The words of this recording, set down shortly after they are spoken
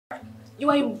You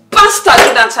are a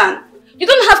bastard, Jonathan. You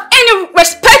don't have any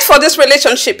respect for this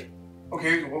relationship.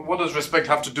 Okay, what does respect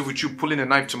have to do with you pulling a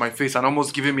knife to my face and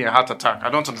almost giving me a heart attack?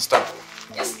 I don't understand.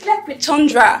 You slept with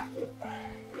Chandra.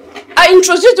 I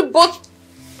introduced you both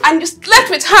and you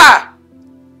slept with her.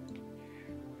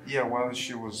 Yeah, well,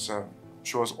 she was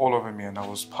all over me and I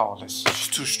was powerless.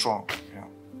 She's too strong. Yeah.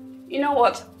 You know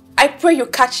what? I pray you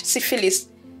catch syphilis,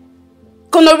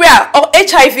 gonorrhea, or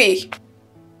HIV.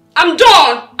 I'm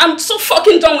done. I'm so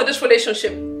fucking done with this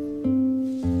relationship. I'm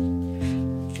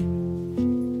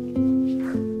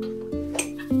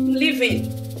leaving.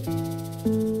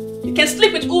 You can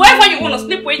sleep with whoever you want to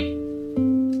sleep with.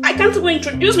 I can't even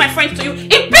introduce my friends to you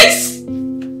in peace.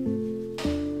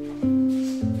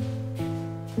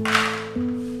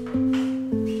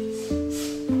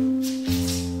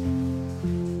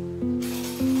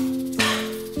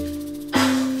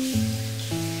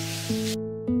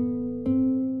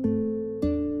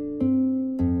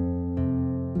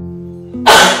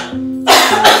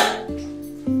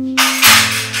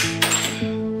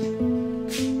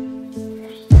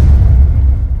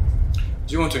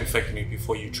 Do you want to infect me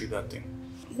before you treat that thing?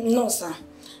 No, sir.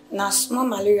 Now, small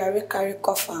malaria will carry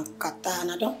cough and catarrh,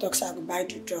 and I don't talk so I will buy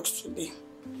the drugs today.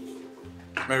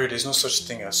 Mary, there's no such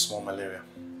thing as small malaria.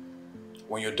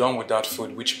 When you're done with that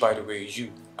food, which, by the way,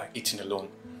 you are eating alone,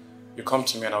 you come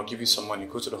to me and I'll give you some money.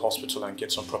 Go to the hospital and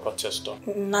get some proper tests done.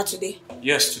 Not today.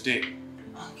 Yes, today.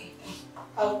 Okay.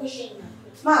 I'll push it now.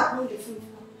 Ma, hold the food.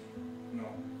 No,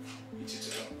 eat it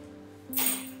alone.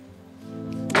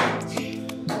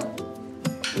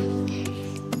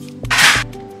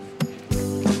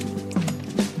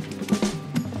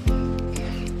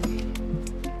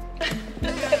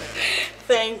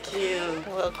 Thank you.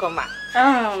 Welcome, ma.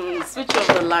 Switch off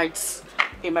the lights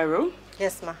in my room.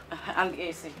 Yes, ma. And the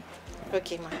AC.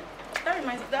 Okay, ma. That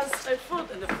reminds me, there's a food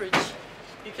in the fridge.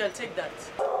 You can take that.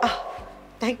 Ah,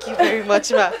 thank you very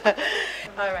much, ma.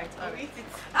 All right, I'll eat it.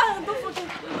 Don't forget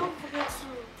to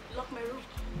lock my room.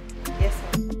 Yes, ma.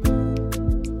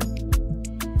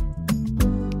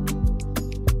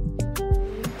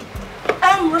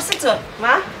 Rosita.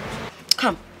 Ma?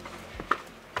 Come.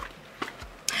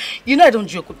 You know I don't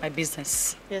joke with my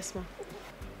business. Yes, ma.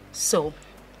 So,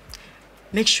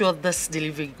 make sure this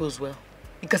delivery goes well.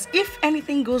 Because if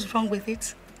anything goes wrong with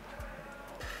it,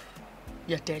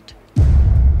 you're dead.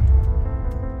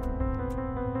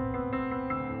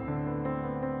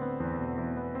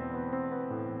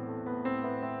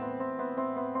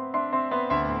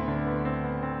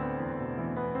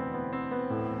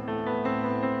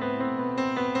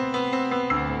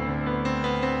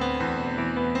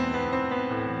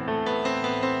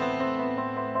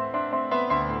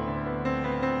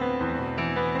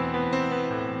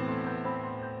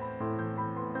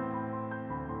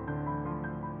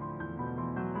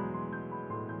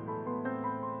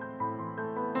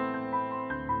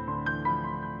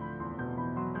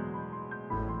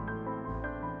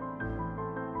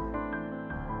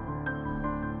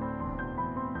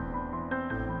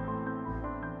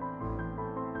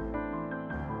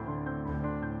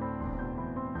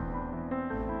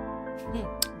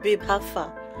 Babe, how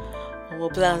far? Our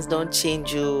plans don't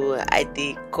change, you. I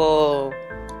dey come.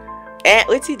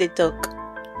 Wait till they talk.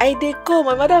 I dey come.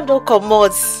 My madam don't come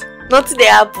out. Nothing dey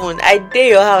happen. I dey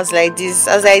your house like this.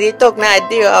 As I dey talk now, I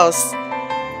dey your house.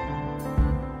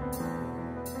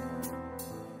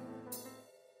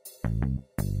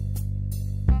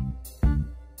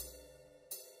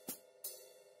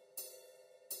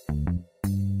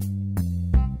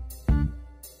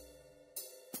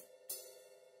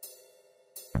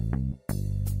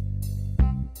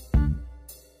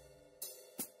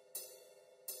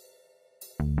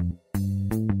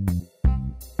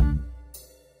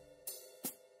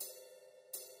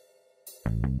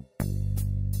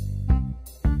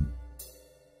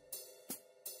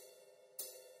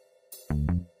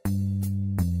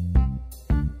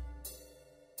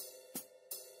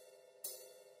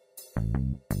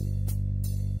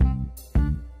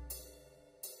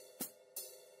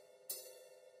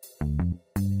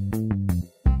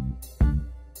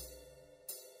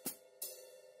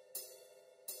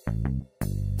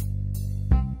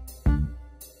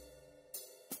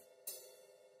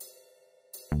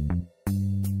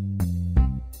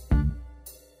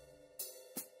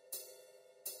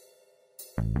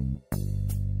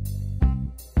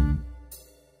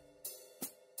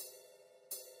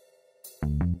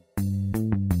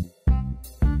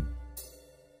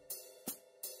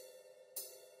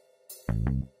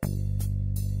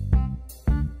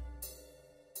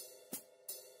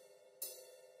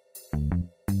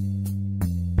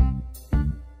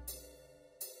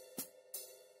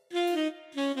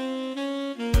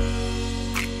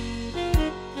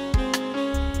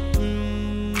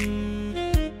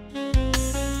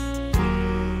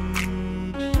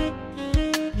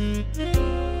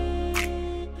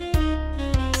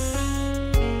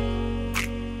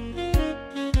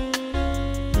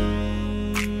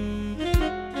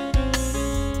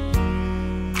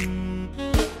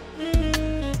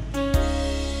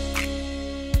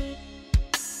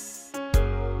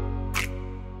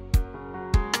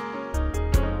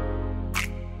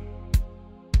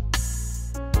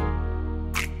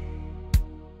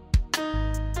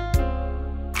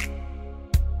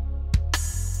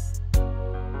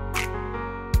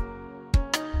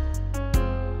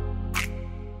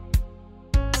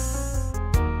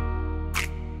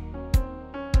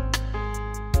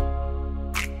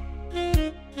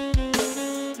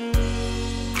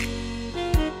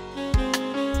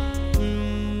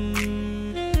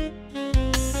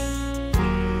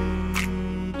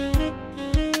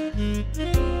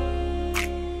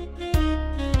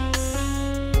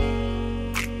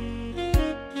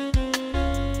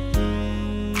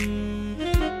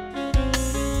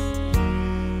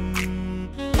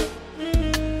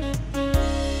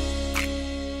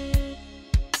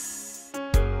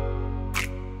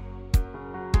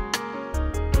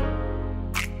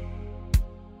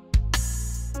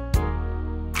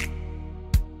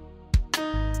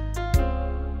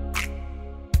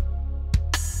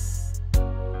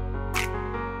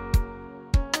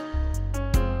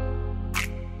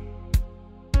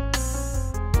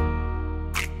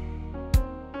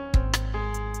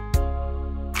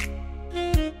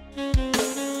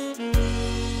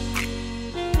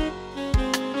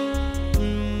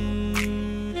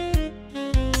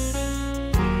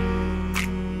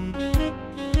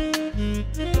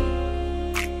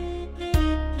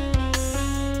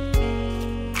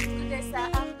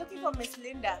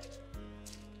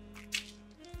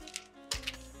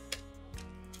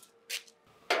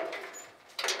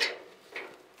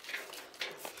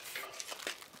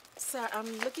 sir,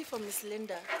 I'm looking for Miss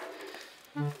Linda.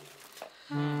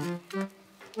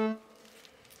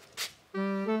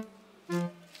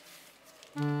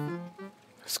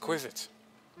 Exquisite.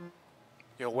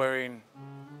 You're wearing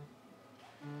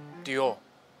Dior.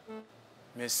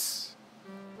 Miss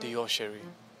Dior Sherry.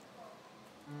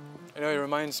 You know, it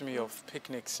reminds me of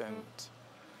picnics and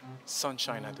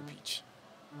sunshine at the beach.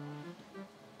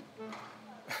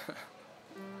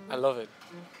 I love it.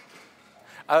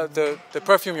 The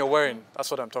perfume you're wearing,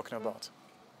 that's what I'm talking about.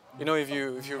 You know, if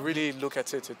you really look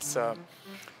at it, it's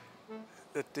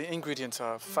the ingredients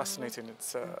are fascinating.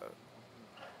 It's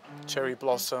cherry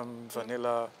blossom,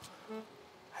 vanilla.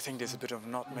 I think there's a bit of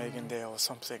nutmeg in there or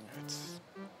something.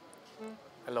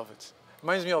 I love it.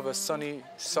 Reminds me of a sunny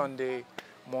Sunday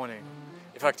morning.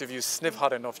 In fact, if you sniff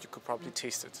hard enough, you could probably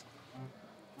taste it.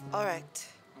 All right.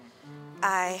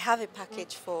 I have a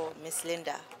package for Miss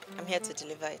Linda. I'm here to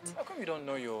deliver it. How come you don't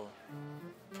know your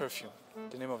perfume,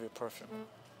 the name of your perfume?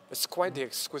 It's quite the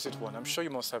exquisite one. I'm sure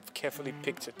you must have carefully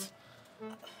picked it.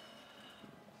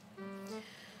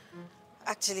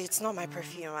 Actually, it's not my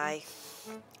perfume. I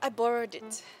borrowed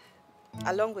it,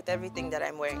 along with everything that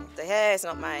I'm wearing. The hair is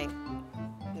not mine.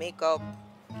 Makeup,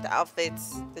 the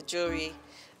outfits, the jewelry,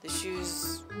 the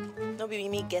shoes. Nobody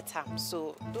me get them,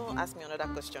 so don't ask me another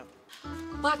question.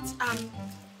 But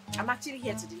I'm actually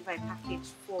here to deliver a package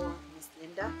for Miss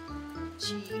Linda.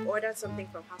 She ordered something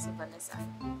from House of Vanessa.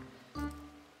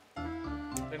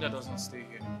 Linda doesn't stay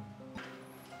here.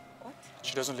 What?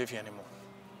 She doesn't live here anymore.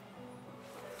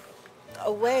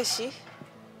 Where is she?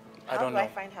 I don't know. How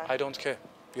do I find her? I don't care.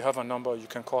 You have a number, you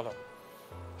can call her.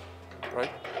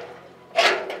 Right?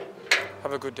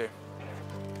 Have a good day.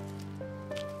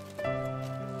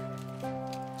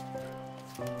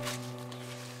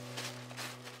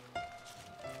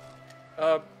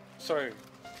 Sorry.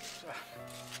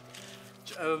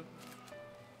 I'm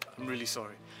really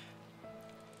sorry.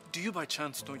 Do you by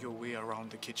chance know your way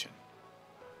around the kitchen?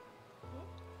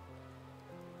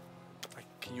 Like,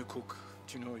 can you cook?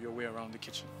 Do you know your way around the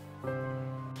kitchen?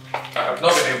 I've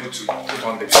not been able to put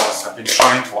on the gas. I've been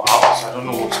trying for hours. I don't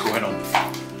know what's going on.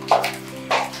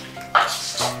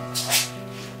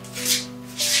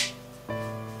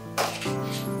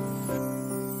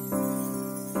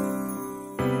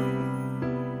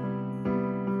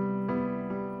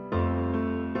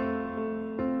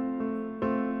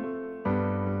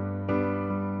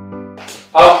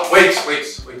 Wait.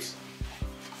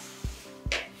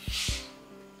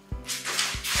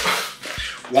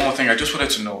 One more thing, I just wanted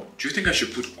to know, do you think I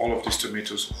should put all of these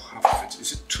tomatoes or half of it?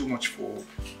 Is it too much for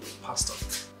pasta?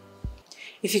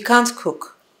 If you can't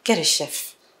cook, get a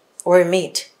chef or a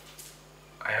maid.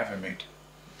 I have a maid,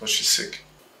 but she's sick.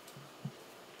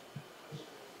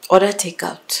 Order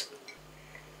takeout.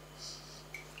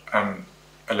 I'm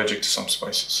allergic to some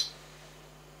spices.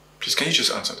 Please, can you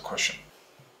just answer the question?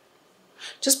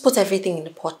 Just put everything in the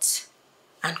pot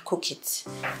and cook it.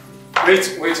 Wait.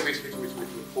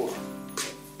 Hold on.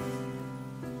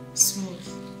 Smooth.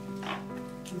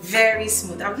 Very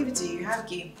smooth. I'll give it to you. You have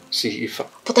game. See,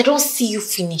 But I don't see you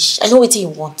finish. I know what you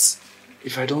want.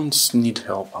 If I don't need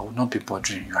help, I will not be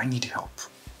bothering you. I need help.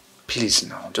 Please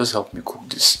now, just help me cook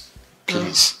this.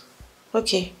 Please.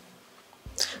 Okay.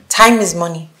 Time is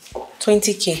money.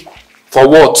 20K. For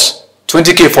what?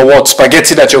 20K for what?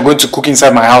 Spaghetti that you're going to cook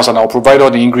inside my house and I'll provide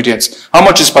all the ingredients. How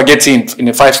much is spaghetti in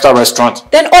a 5-star restaurant?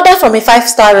 Then order from a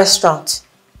 5-star restaurant.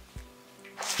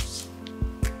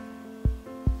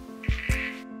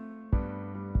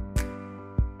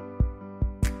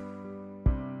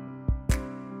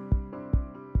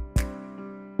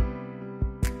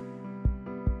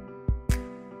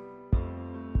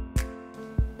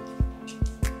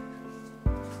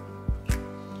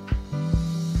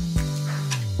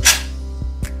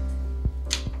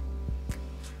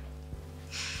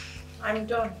 I'm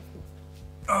done.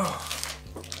 Oh.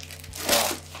 Wow.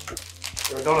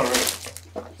 You're done already.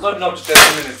 It's not been up to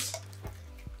 30 minutes.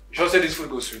 You sure say this food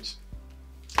goes sweet?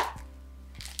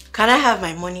 Can I have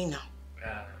my money now?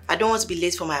 Yeah. I don't want to be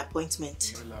late for my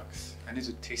appointment. Relax. I need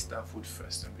to taste that food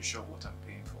first and be sure what I'm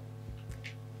paying for.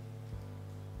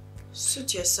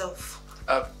 Suit yourself.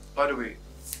 By the way,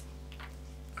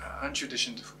 aren't you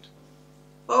dishing the food?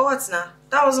 Well, what now?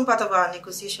 That wasn't part of our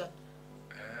negotiation.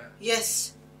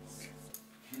 Yes.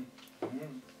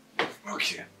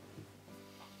 Okay.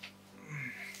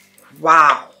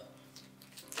 Wow.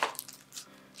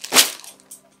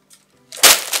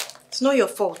 It's not your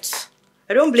fault.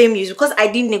 I don't blame you. It's because I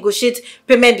didn't negotiate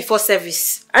payment before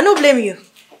service. I don't blame you.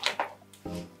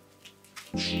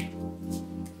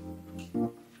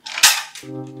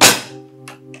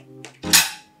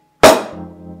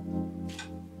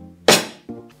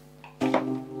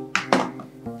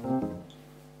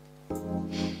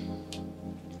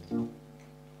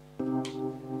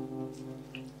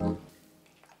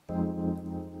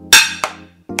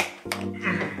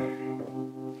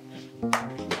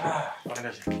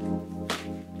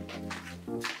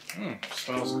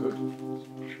 Smells good.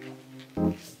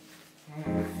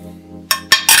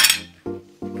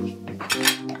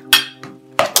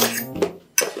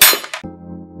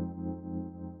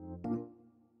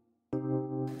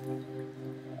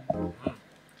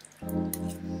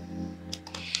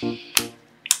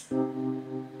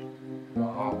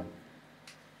 Wow.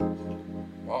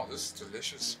 Wow, this is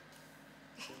delicious.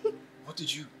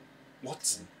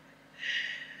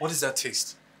 What is that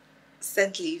taste?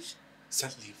 Scent leaf.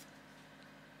 Scent leaf.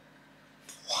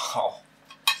 Wow.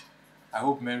 I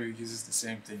hope Mary uses the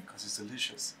same thing because it's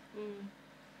delicious.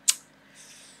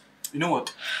 You know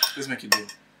what? Let's make it deal.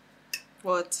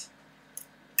 What?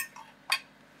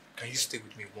 Can you stay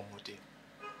with me one more day?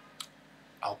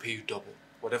 I'll pay you double.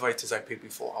 Whatever it is I paid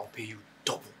before, I'll pay you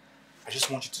double. I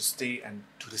just want you to stay and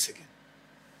do this again.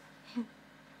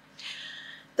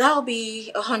 That'll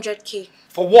be 100K.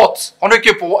 For what?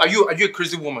 100K for what? Are you a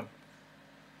crazy woman?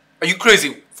 Are you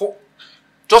crazy? For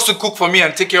just to cook for me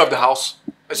and take care of the house?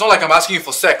 It's not like I'm asking you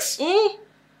for sex.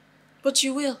 But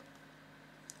you will.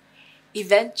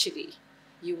 Eventually,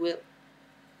 you will.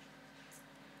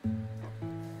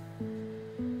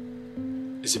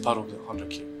 Is it part of the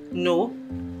 100K? No.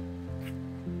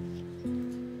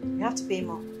 You have to pay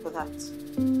more for that.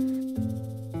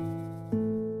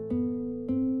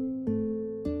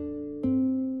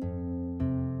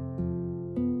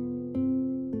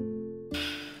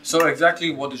 So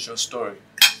exactly what is your story?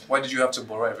 Why did you have to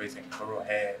borrow everything? Borrow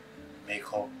hair,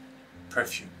 makeup,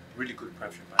 perfume. Really good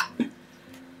perfume, man.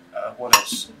 What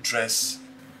else? Dress.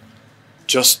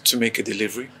 Just to make a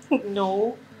delivery?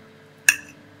 No.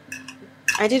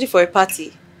 I did it for a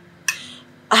party.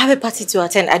 I have a party to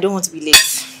attend. I don't want to be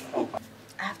late.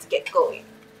 I have to get going.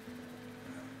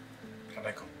 Can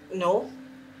I come? No,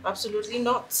 absolutely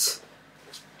not.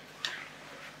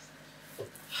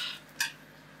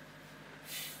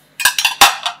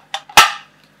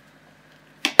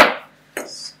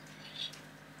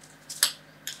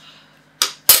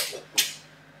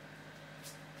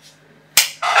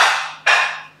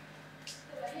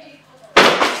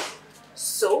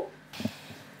 So?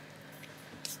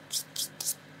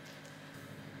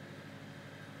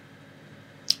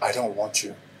 I don't want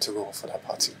you to go for that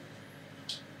party.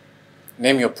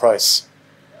 Name your price.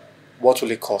 What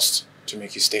will it cost to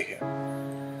make you stay here?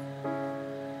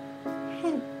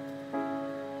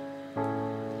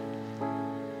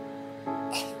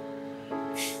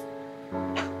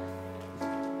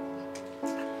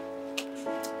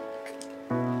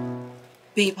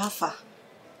 Babe, how far?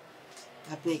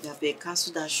 I beg,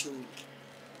 cancel that show.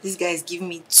 This guy is giving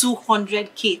me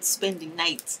 200K to spend the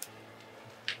night.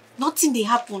 Nothing they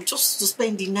happen just to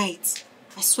spend the night.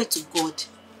 I swear to God.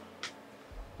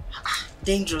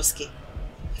 Dangerous, K.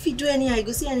 If you do anyhow, you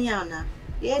go see anyhow now.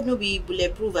 Your head no be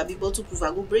bulletproof, I be bottle-proof,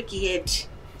 I go break your head.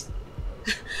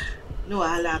 No,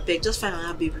 I beg, just find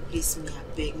another baby, replace me, I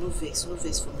beg. No vex for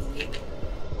me.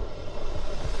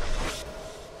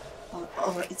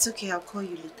 Oh, it's okay, I'll call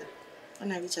you later.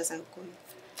 When I reach us, I'll call you.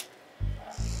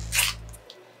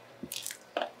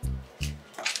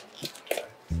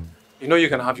 You know you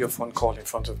can have your phone call in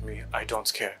front of me. I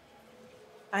don't care.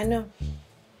 I know.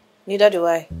 Neither do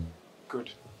I.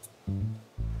 Good.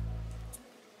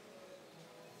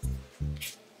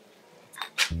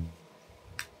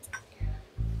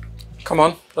 Come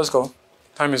on, let's go.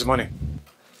 Time is money.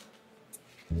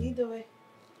 Neither way.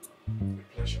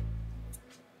 With pleasure.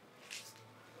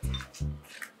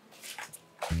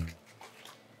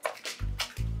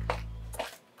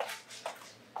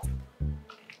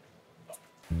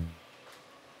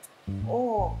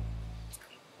 Oh.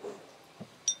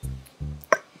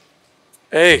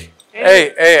 Hey,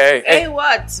 Hey,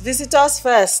 what? Visitors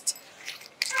first.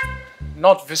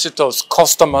 Not visitors,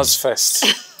 customers first.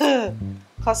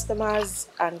 Customers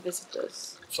and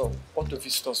visitors. So, what do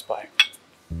visitors buy?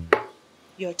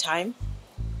 Your time?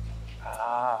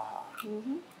 Ah,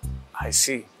 I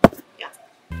see. Yeah.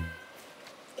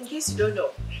 In case you don't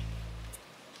know,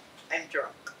 I'm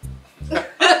drunk.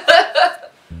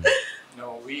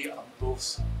 No, we are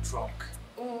both drunk.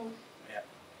 Yeah.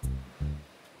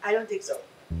 I don't think so.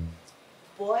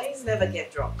 Boys never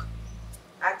get drunk.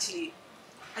 Actually,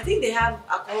 I think they have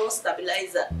alcohol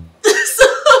stabilizer. So,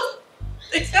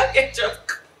 they can't get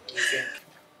drunk.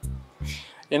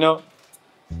 You know,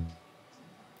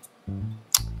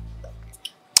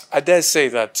 I dare say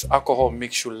that alcohol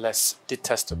makes you less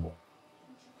detestable.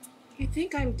 You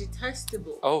think I'm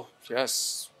detestable? Oh,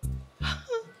 yes.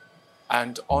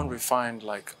 And unrefined,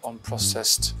 like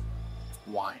unprocessed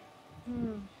wine.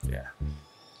 Yeah.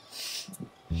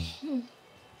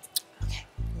 Okay,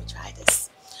 let me try this.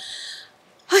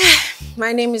 Okay,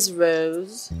 my name is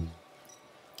Rose.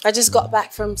 I just got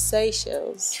back from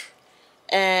Seychelles.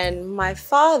 And my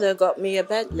father got me a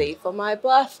Bentley for my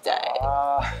birthday.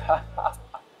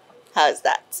 How's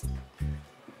that?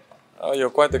 Oh, you're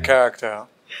quite the character.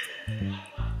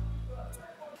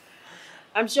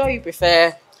 I'm sure you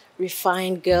prefer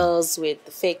refined girls with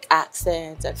the fake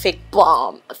accent and fake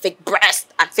bum, fake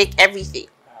breast, and fake everything.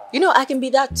 You know, I can be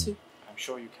that too. I'm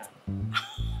sure you can.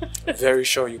 Very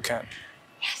sure you can.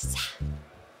 Yes.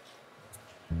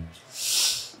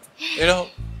 You know,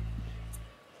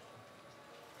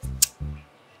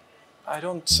 I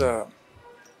don't know,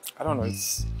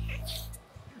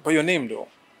 but your name though?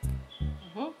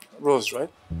 Rose, right?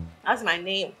 That's my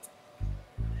name.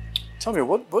 Tell me,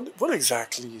 what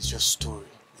exactly is your story,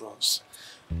 Rose?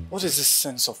 What is this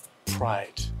sense of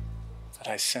pride that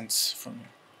I sense from you?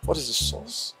 What is the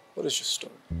source? What is your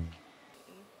story?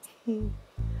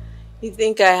 You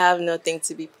think I have nothing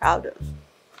to be proud of?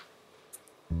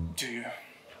 Do you?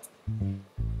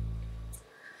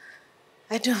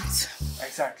 I don't.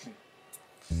 Exactly.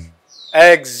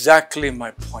 Exactly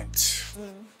my point.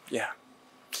 Yeah.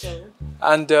 So?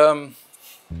 And, you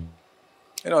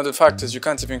know, the fact is you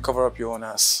can't even cover up your own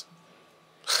ass.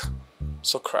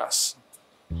 So crass.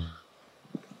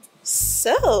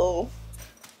 So,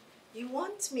 you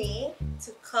want me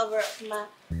to cover up my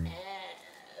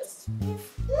ass?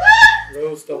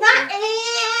 Rose, stop. My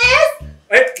ass!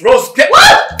 Hey, Rose, get...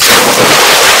 What?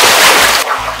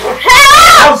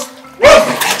 Rose! Rose!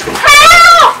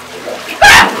 Help!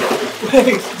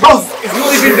 Hey, Rose, it's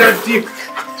not even that deep.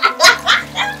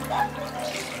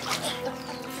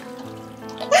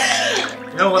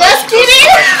 You know what? Just kidding!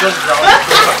 Just drown.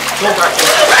 Go back to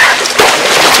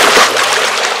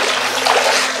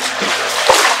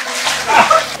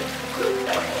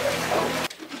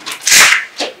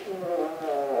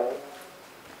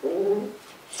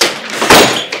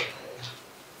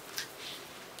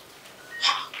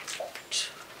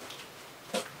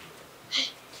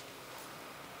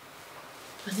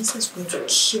Vanessa is going to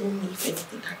kill me if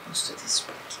anything happens to this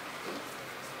book.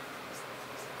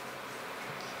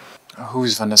 Who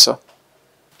is Vanessa?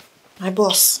 My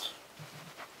boss.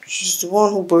 She's the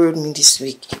one who borrowed me this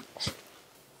week.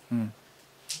 You're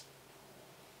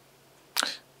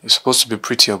supposed to be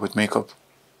prettier with makeup.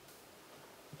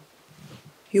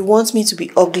 You want me to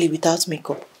be ugly without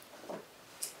makeup?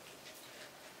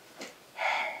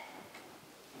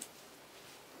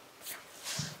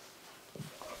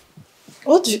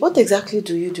 What exactly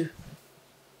do you do?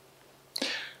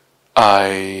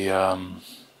 I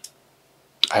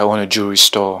own a jewelry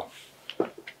store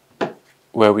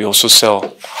where we also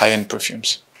sell high-end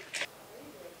perfumes.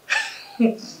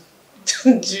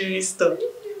 Jewelry store.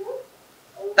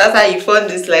 That's how you fund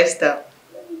this lifestyle.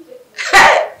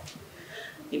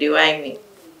 You do whine me.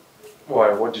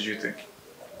 Why? What did you think?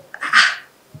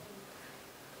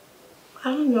 I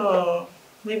don't know.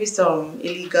 Maybe some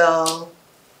illegal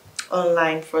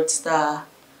online fraudster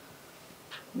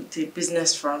with the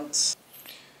business front.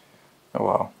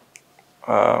 Oh,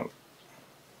 wow.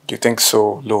 You think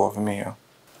so low of me, huh?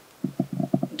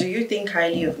 Do you think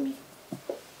highly of me?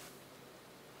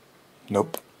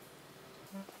 Nope.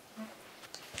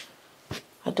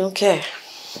 I don't care.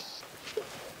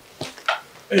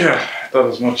 Yeah, I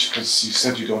thought as much because you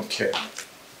said you don't care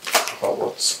about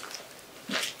what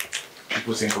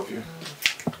people think of you.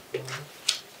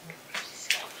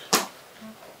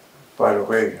 By the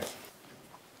way,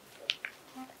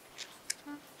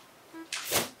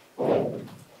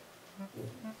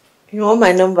 You want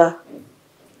my number?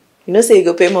 You know say you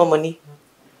go pay more money.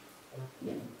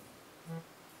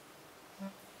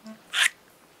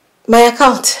 My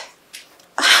account.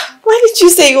 Why did you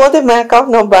say you wanted my account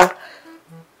number?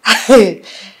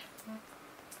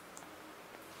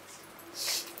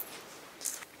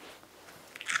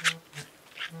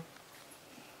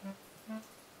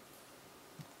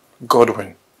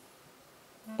 Godwin.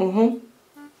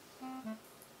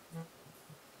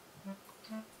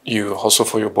 You hustle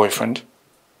for your boyfriend?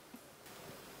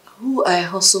 Who I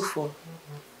hustle for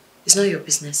is not your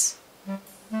business.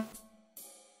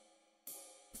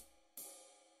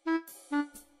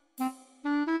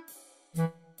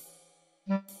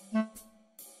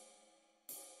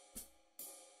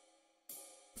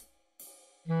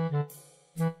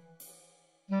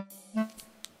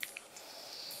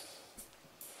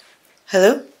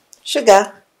 Hello?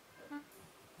 Sugar?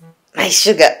 Nice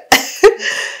sugar.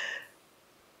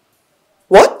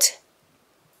 What?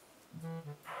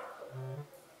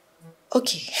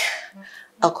 Okay,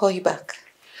 I'll call you back.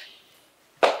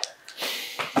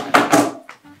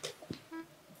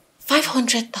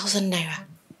 500,000 naira.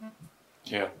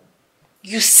 Yeah.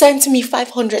 You sent me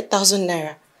 500,000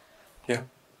 naira. Yeah.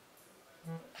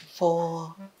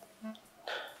 for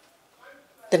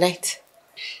the night.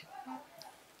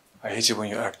 I hate it when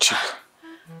you act cheap.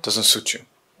 It doesn't suit you.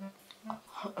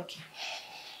 Okay.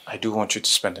 I do want you to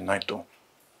spend the night though.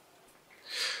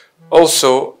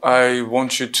 Also, I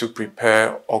want you to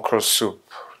prepare okra soup,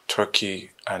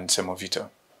 turkey, and semovita.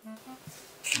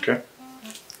 Okay?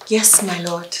 Yes, my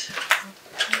lord.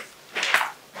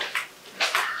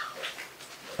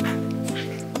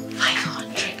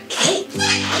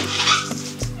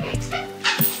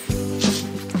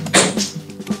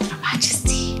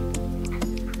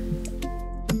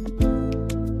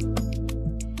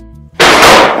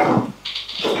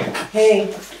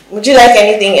 Hey, would you like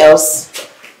anything else?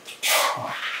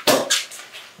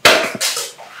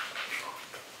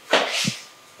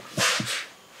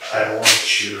 I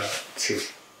want you to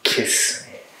kiss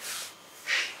me.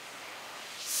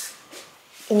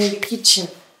 In the kitchen.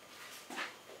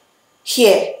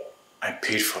 Here. I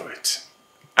paid for it.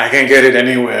 I can get it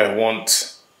anywhere I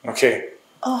want. Okay?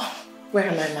 Oh, where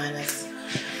are my manners?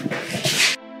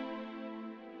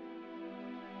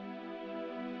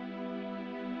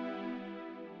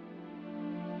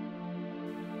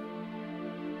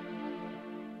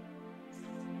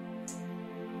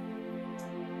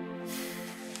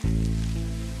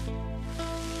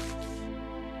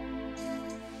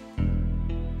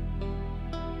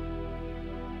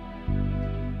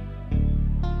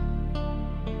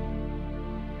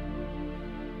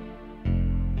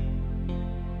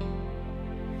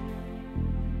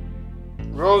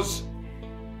 Rose.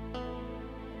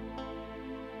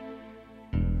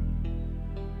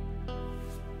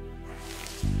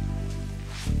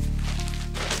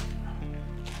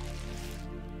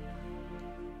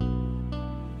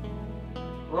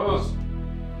 Rose.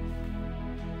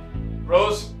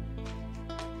 Rose.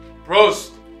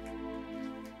 Rose.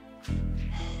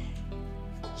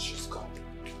 She's gone.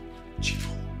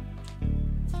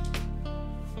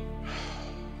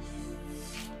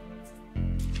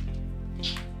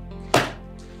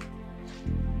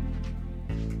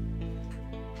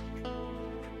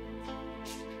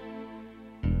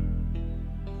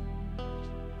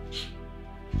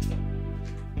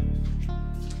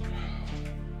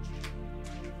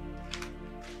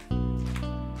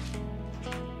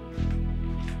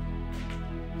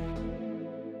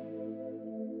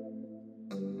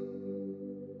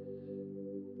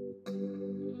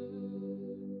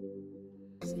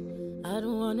 I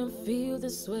don't wanna feel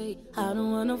this way. I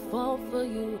don't wanna fall for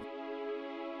you.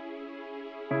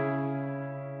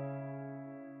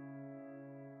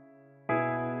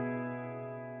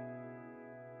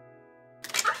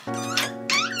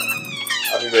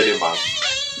 Happy birthday, man.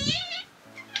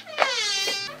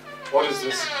 What is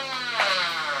this?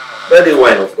 Birthday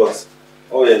wine, of course.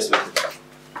 Oh, yes.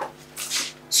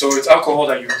 So it's alcohol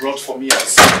that you brought for me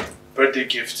as birthday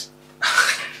gift.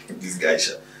 This guy,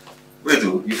 sha. Wait,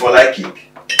 do you for like cake?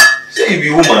 Say you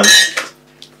be woman.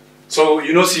 So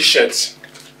you know see shirts.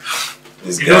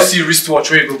 This You guy, don't see wristwatch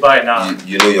where you go buy now.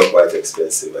 you know you're quite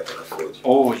expensive. I can afford you.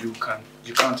 Oh, you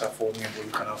can't afford me, but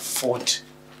you can afford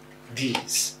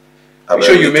these. How Make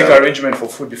sure about you make time? arrangement for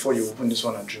food before you open this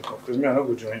one and drink up. Because me, I'm not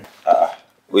going to join.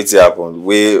 Wait till happen.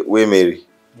 Where Mary?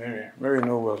 Mary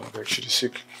no well. Like she is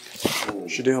sick.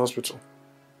 She dey hospital.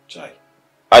 Chai.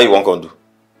 How you want to do?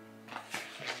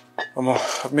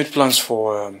 I've made plans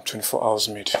for 24 hours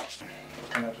meet.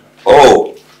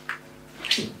 Oh,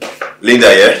 Linda,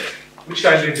 yeah. Which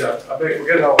kind of that? I beg,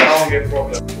 forget that one. I don't get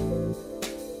problem.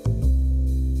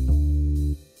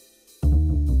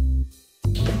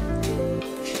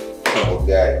 Oh,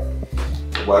 guy.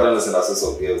 But I don't listen to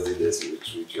some girls did this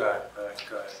with you. Guys.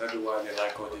 That's why they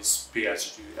like all this pay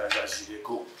as you do, as you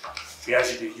go. Pay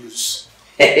as you use.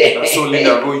 And so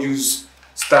Linda go use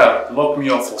style, lock me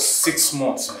up for 6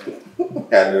 months, man.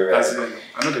 I know, right? As in,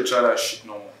 I know they try that shit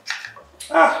no more.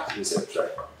 You said try.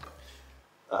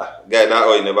 Guy, that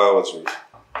oil never watch me.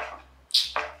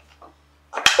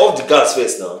 Off the gas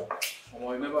first now.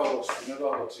 Oh, you never hot yet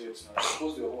now.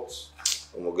 Suppose they're hot.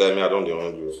 Oh my God, me, I don't do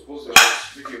hungry. Suppose they're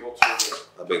hot. Make it hot for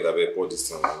you. I beg, pour this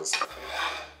thing on this.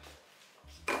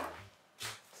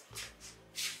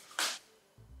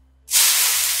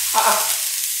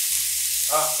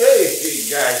 Hey,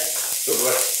 guys.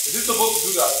 Is it supposed to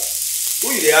do that? Who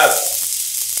you they ask?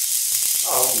 Who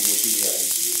you go see me and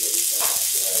need to do for this house?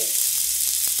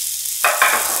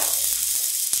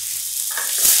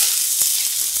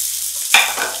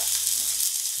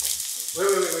 Wait.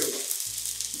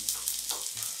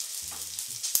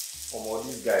 Come on,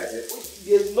 these guys.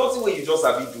 There's nothing where you just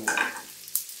have to do.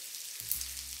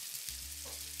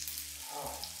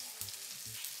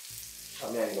 I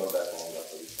mean, I ain't got that hunger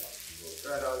for this house.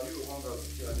 Right now, you hunger.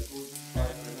 You are the good.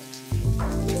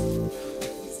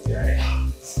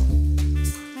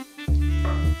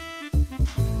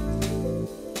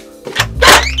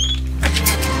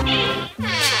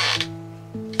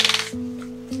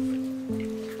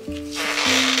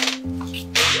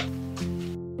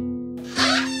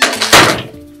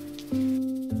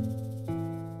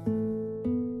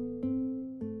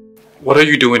 What are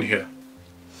you doing here?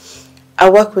 I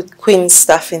work with Queen's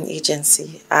staffing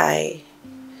agency.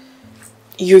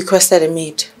 You requested a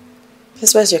maid.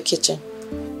 This was your kitchen.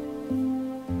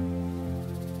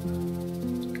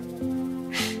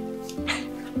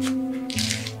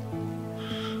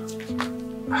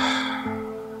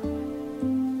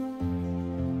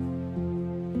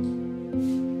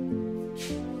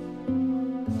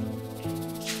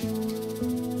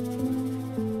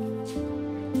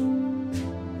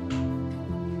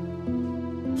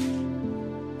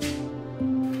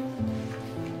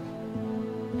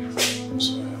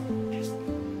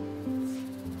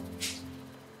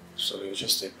 So you're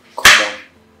just a common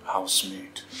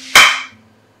housemaid.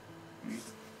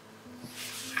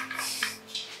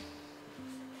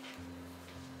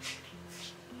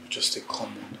 Just a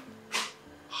common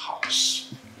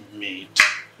housemaid.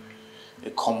 A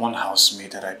common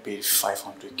housemaid that I paid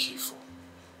 500k for.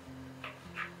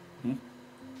 I'm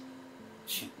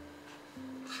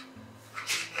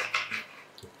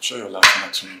sure you're laughing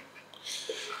at me.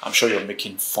 I'm sure you're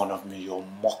making fun of me. You're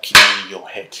mocking me in your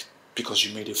head because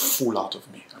you made a fool out of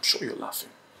me. I'm sure you're laughing.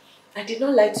 I did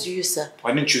not lie to you, sir.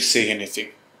 Why didn't you say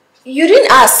anything? You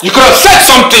didn't ask. You could have said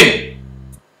something!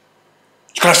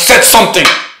 You could have said something!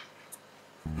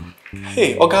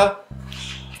 Hey, Oga.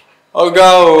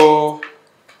 Oh.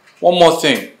 One more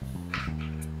thing.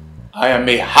 I am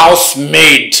a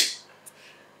housemaid.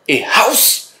 A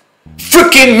house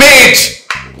freaking maid!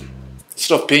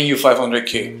 Instead of paying you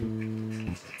 500k.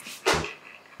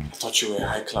 I thought you were a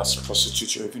high-class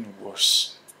prostitute. You're even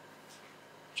worse.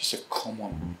 Just a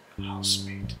common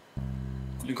housemaid.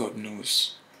 Only God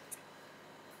knows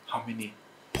how many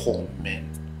poor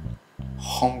men,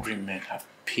 hungry men have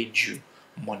paid you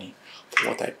money for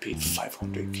what I paid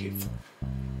 500k for.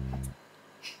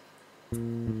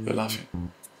 You're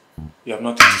laughing. You have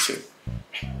nothing to say.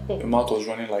 Your mouth was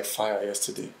running like fire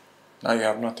yesterday. Now you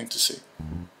have nothing to say.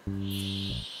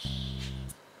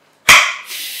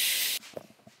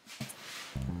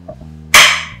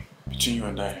 Between you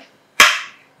and I,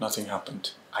 nothing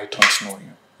happened. I don't know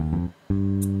you.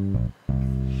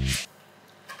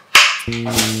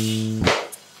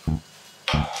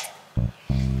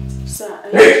 Sir,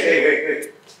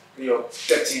 Hey. Get your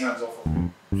dirty hands off of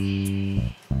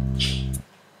me.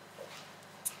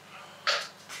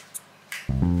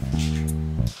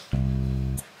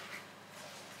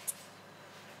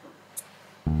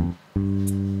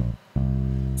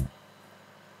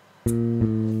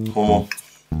 Homo.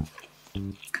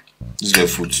 This girl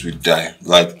food sweet die.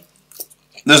 Like,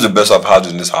 this is the best I've had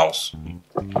in this house.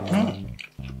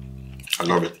 I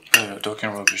love it. Oh, you're talking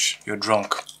rubbish. You're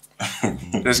drunk.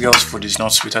 This girl's food is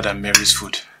not sweeter than Mary's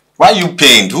food. Why are you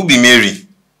pained? Who be Mary?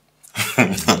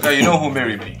 Yeah, you know who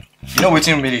Mary be. You know what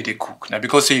Mary they cook. Now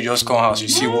because say you just come house, you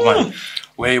see a woman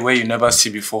where you never see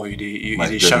before,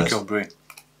 you shank your brain.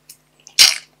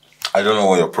 I don't know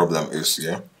what your problem is,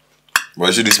 yeah? But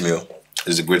you see this meal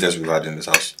is the greatest we've had in this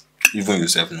house. Even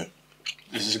yourself know.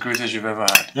 This is the greatest you've ever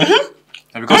had.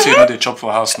 And because you know they chop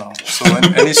for house now. So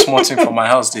any small thing from my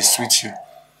house, they sweet you.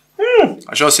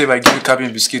 I should say if I give you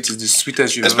cabin biscuit, it's the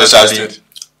sweetest you've ever tasted.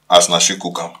 As Nashi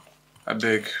cook 'em. I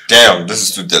beg. Damn, this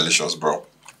is too delicious, bro.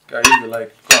 Guy, you be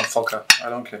like, go and fuck her. I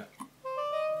don't care.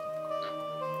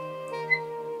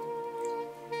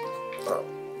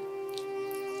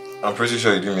 I'm pretty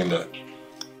sure you didn't mean that.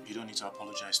 You don't need to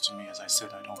apologize to me. As I said,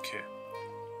 I don't care.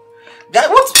 Guy,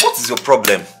 what is your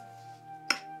problem?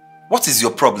 What is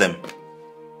your problem?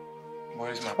 What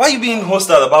is my Why are you being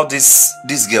hostile about this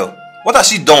girl? What has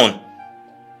she done?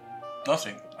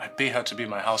 Nothing. I pay her to be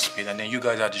my housemaid and then you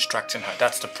guys are distracting her.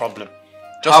 That's the problem.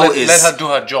 Just let her do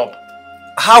her job.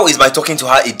 How is my talking to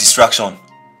her a distraction?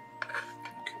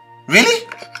 Really?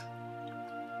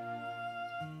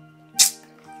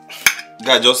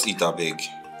 Guy, just eat a big.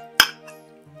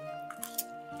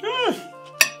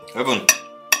 Heaven.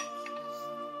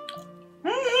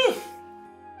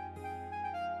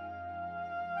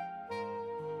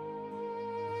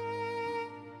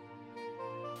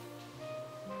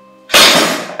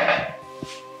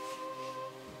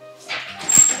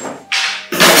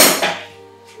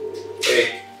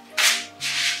 Hey.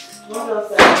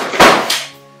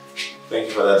 Thank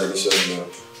you for that delicious meal.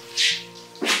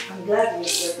 I'm glad you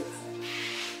said it.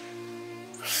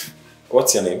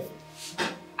 What's your name?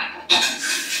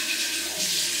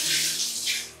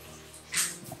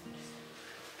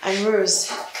 I'm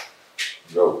Rose.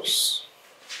 Rose.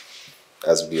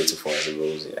 That's beautiful as a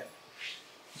rose, yeah.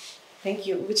 Thank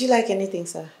you. Would you like anything,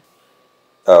 sir?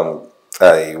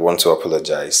 I want to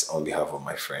apologize on behalf of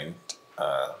my friend.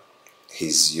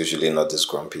 He's usually not this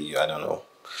grumpy, I don't know.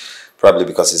 Probably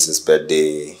because it's his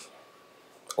birthday.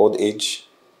 Old age?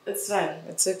 It's fine.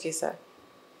 It's okay, sir.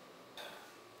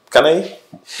 Can I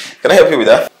help you with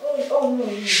that? Oh no.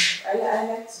 I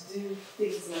like to do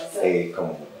things myself. Hey, come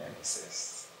on, man.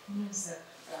 Insist. No, sir.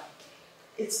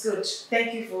 It's good.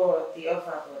 Thank you for the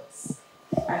offer, but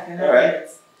I can help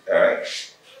it.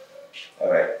 Alright.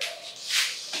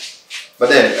 But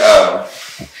then,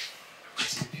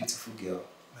 it's a beautiful girl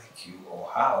like you, or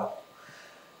how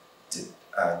did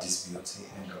this beauty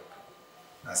end up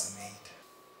as a maid?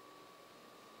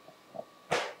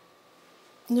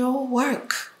 No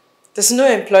work. There's no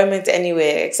employment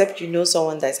anywhere except you know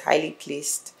someone that's highly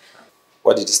placed.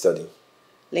 What did you study?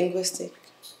 Linguistic.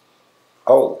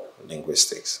 Oh,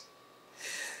 linguistics.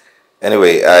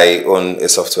 Anyway, I own a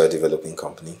software developing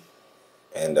company,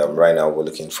 and right now we're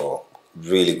looking for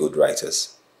really good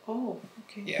writers. Oh,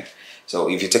 okay. Yeah. So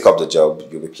if you take up the job,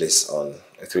 you'll be placed on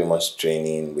a 3-month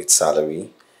training with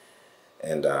salary,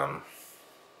 and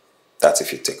that's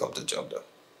if you take up the job, though.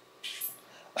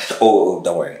 Oh,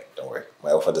 don't worry.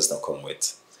 My offer does not come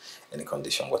with any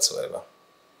condition whatsoever.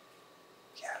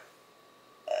 Yeah.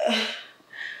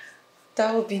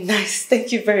 That would be nice.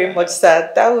 Thank you very much,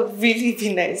 sir. That would really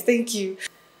be nice. Thank you.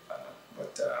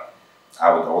 But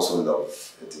I would also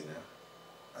love a dinner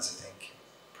as a thank you.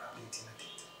 Probably a dinner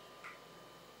date.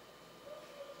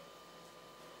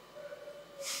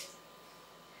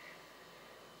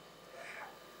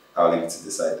 I'll leave it to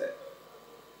decide that.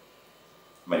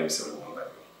 My name is Solomon, by the way.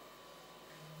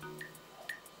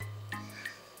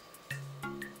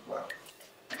 Wow.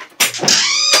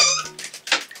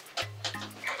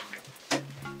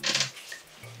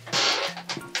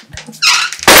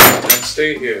 And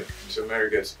stay here till Mary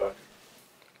gets back.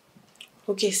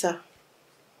 Okay, sir.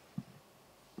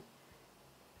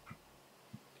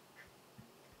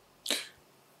 I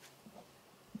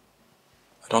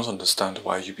don't understand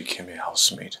why you became a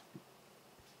housemaid.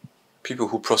 People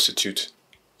who prostitute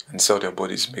and sell their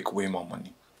bodies make way more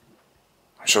money.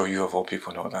 I'm sure you of all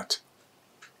people know that.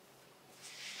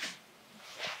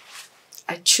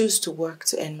 I choose to work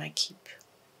to earn my keep.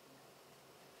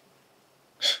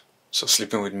 So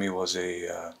sleeping with me was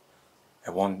a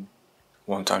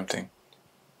one-time thing?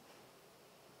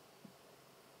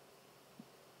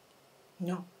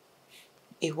 No,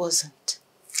 it wasn't.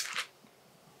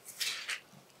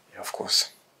 Yeah, of course.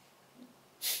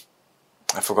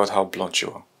 I forgot how blunt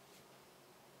you are.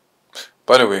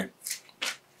 By the way,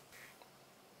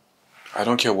 I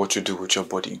don't care what you do with your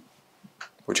body,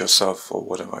 with yourself, or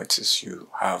whatever it is you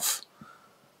have.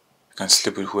 You can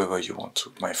sleep with whoever you want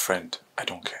to. My friend, I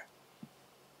don't care.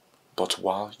 But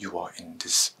while you are in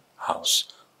this house,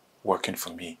 working for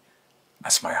me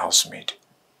as my housemaid,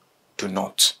 do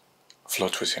not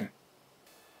flirt with him.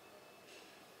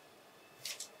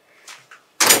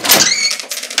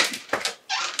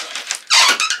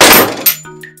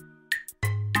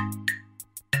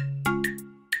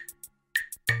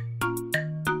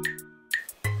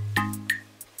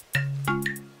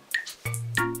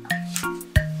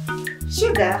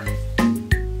 Sugar,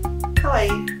 how are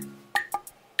you?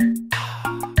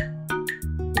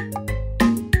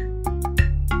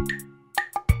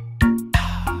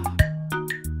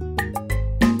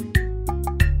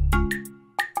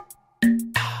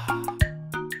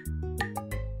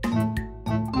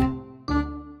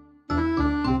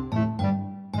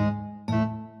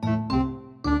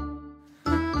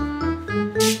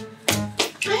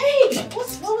 Hey, what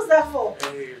was that for?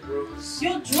 Hey, Rose.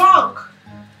 You're drunk.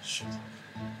 Shut up.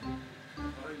 Why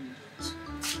are you doing this?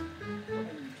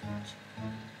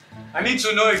 I need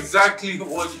to know exactly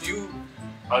what you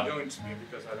are doing to me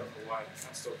because I don't know why I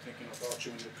can't stop thinking about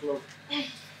you in the club.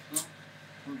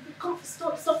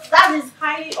 Stop. That is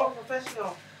highly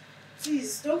unprofessional.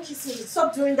 Please, don't kiss me.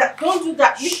 Stop doing that. Don't do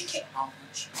that. How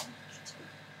much?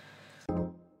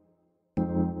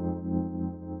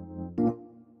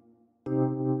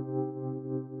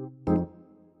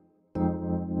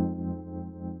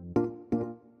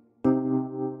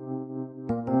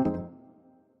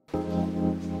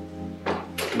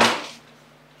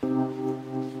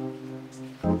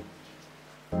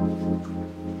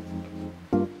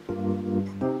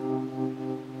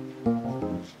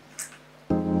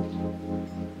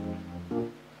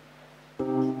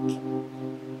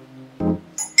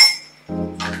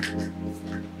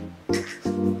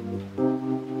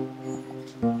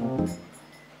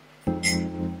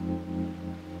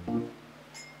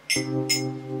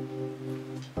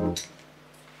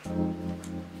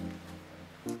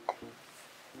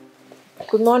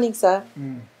 Good morning, sir.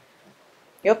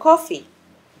 Your coffee.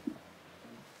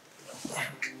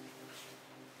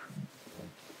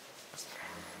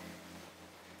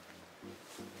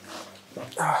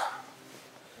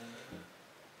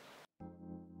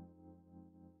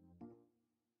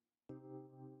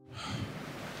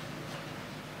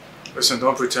 Listen,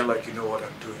 don't pretend like you know what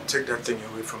I'm doing. Take that thing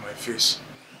away from my face.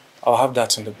 I'll have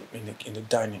that in the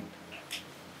dining.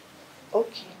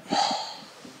 Okay.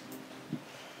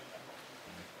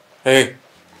 Hey.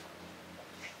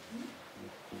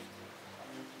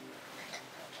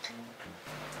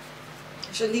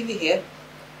 I should leave you here.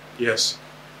 Yes.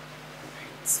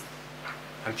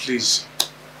 And please,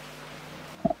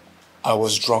 I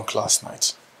was drunk last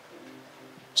night.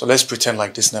 So let's pretend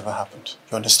like this never happened.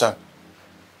 You understand?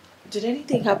 Did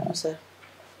anything happen, sir?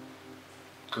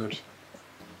 Good.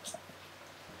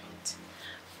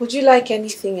 Would you like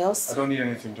anything else? I don't need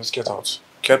anything. Just get out.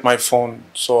 Get my phone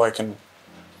so I can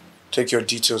take your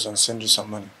details and send you some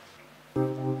money.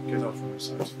 Get out from my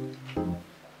side.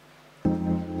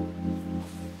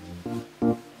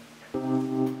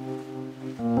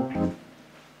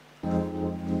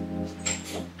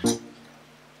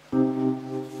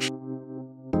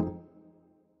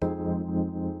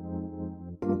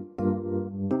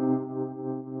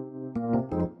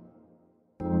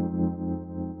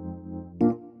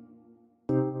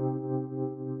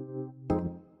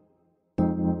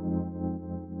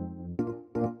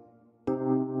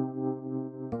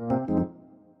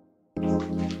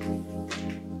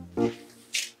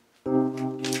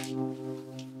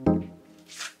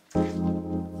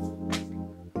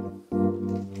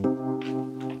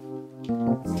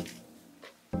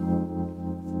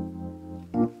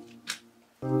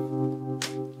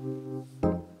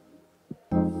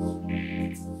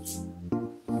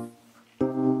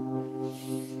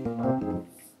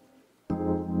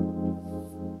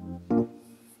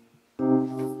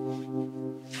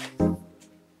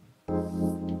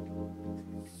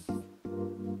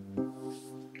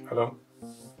 Hello?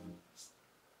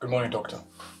 Good morning, doctor.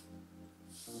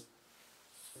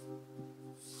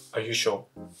 Are you sure?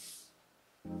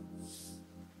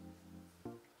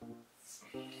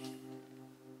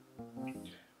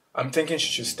 I'm thinking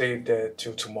she should stay there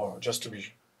till tomorrow, just to be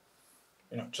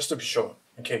sure,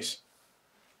 in case.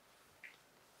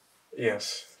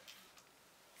 Yes.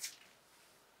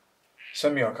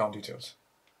 Send me your account details.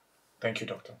 Thank you,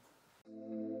 doctor.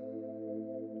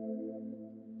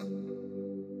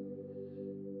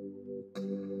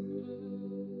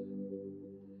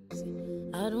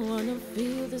 I don't wanna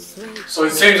feel this way. So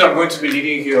it seems I'm going to be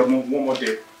leaving here one more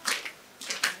day.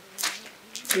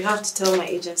 You have to tell my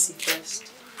agency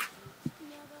first.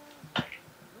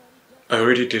 I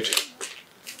already did.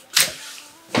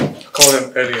 I called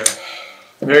them earlier.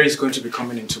 Mary is going to be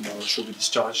coming in tomorrow. She'll be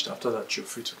discharged. After that, you're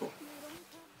free to go.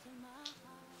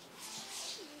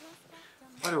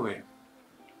 By the way,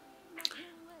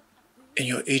 in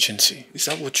your agency, is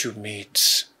that what your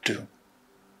mates do?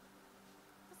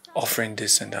 Offering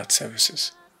this and that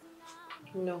services?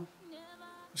 No.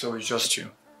 So it's just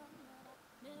you?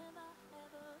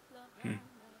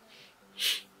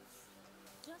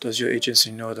 Does your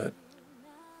agency know that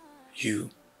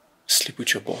you sleep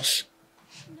with your boss?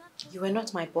 You were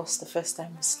not my boss the first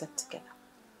time we slept together.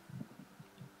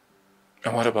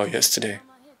 And what about yesterday?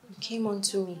 You came on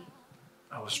to me.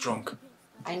 I was drunk.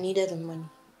 I needed the money.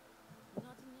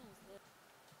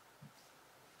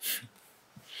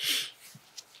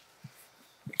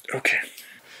 Okay.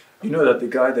 You know that the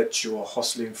guy that you are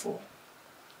hustling for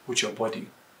with your body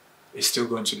is still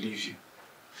going to leave you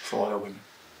for other women.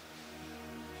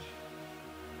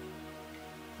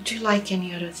 Would you like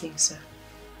any other thing, sir?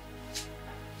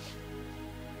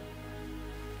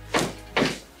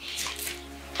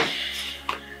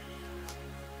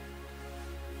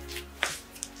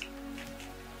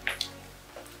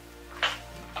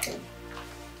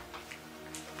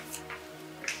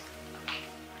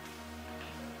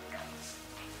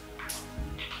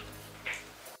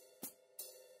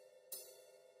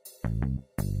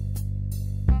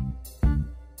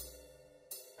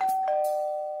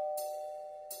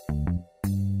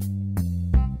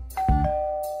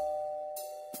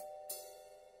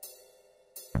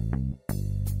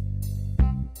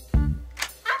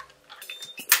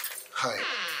 Hi.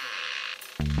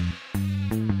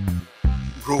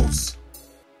 Rose.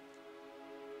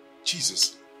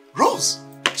 Jesus. Rose!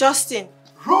 Justin!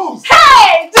 Rose!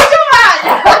 Hey! Did you man?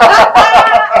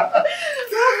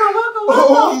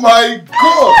 Oh my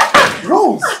God!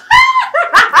 Rose!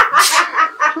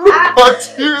 Look at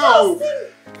you!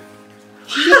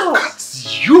 Look at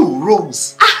you,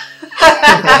 Rose! Oh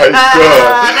my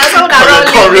God! That's how that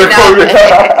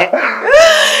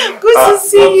Good to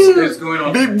see you. What's going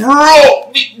on? Big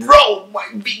bro! Big bro! My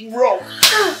big bro!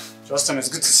 Justin, it's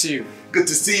good to see you. Good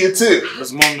to see you too.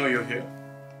 Does mom know you're here?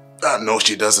 No,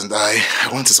 she doesn't. I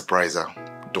want to surprise her.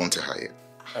 Don't tell her yet.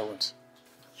 I won't.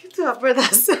 You two are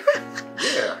brothers.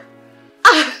 Yeah.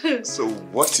 So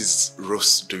what is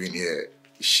Rose doing here?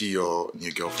 Is she your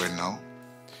new girlfriend now?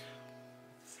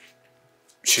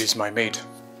 She's my maid.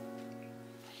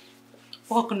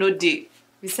 Work no day.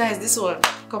 Besides this one,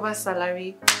 cover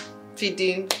salary,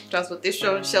 feeding,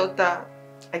 transportation, shelter.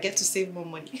 I get to save more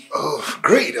money. Oh,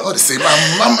 great. All the same.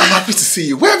 I'm happy to see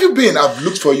you. Where have you been? I've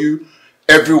looked for you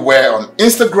everywhere, on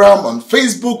Instagram, on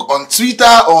Facebook, on Twitter,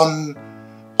 on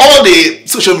all the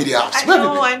social media apps.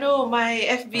 I know. My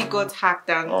FB got hacked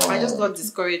and I just got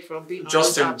discouraged from being on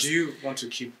Justin, those apps. do you want to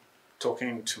keep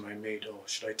talking to my maid or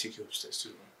should I take you upstairs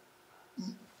too?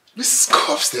 Let's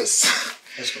go upstairs.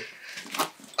 Let's go.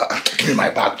 Give me my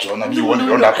bag, John. You want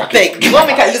that package? Beg. You want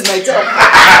me to lose my job?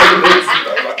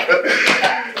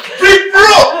 Big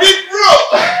bro!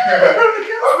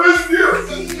 I miss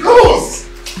you. Rose!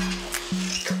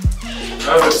 I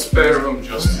have a spare room,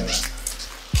 Justin.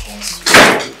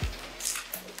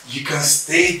 You can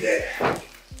stay there.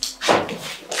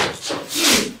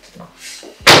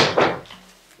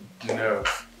 No.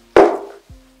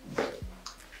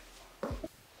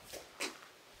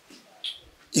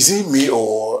 Is it me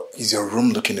or is your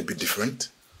room looking a bit different?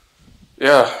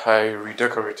 Yeah, I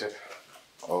redecorated.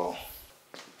 Oh,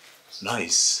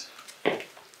 nice.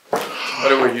 By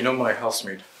the way, you know my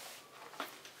housemaid?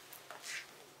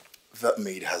 That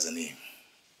maid has a name.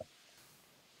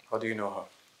 How do you know her?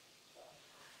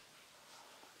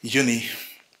 Uni.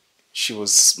 She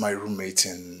was my roommate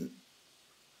in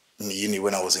uni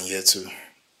when I was in year 2.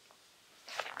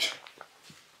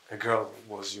 A girl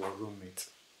was your roommate.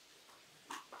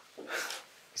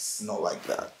 It's not like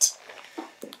that.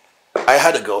 I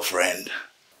had a girlfriend,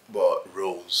 but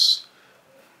Rose.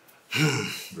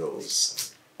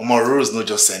 Rose. Rose not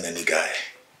just send any guy.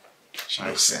 She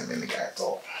don't send any guy at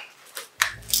all.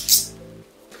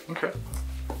 Okay.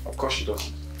 Of course she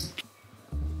doesn't.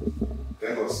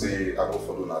 Then go say I go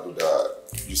follow na do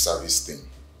that you service thing.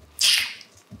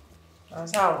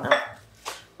 That's how now.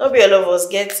 Not be all of us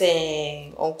get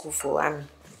uncle for army.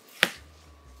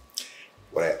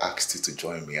 But I asked you to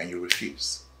join me and you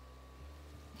refused.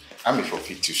 I'm for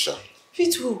fit you, sha.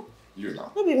 Fit who? You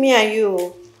now. Not be me and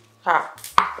you. Ha.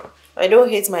 I don't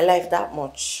hate my life that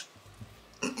much.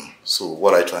 So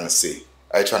what are you trying to say?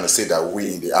 Are you trying to say that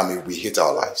we in the army, we hate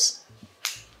our lives?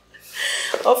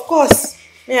 Of course.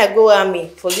 Me I go army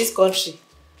for this country.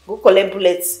 Go collect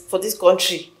bullets for this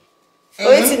country.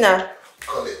 Wait now.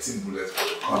 Collecting bullets for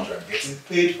the country and getting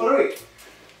paid for it.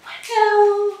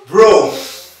 Hello. Bro!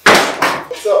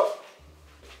 What's up?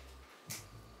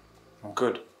 I'm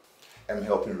good. I'm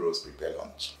helping Rose prepare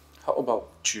lunch. How about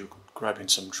you grabbing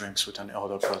some drinks with an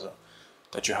elder brother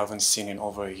that you haven't seen in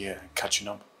over a year and catching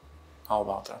up? How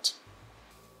about that?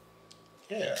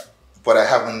 Yeah. But I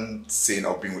haven't seen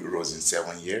or been with Rose in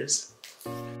 7 years.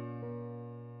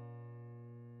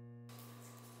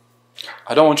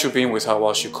 I don't want you being with her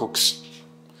while she cooks.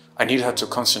 I need her to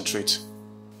concentrate.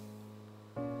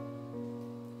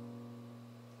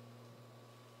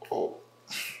 Oh.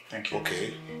 Thank you.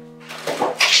 Okay.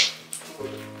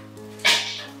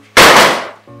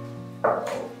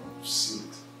 Sit.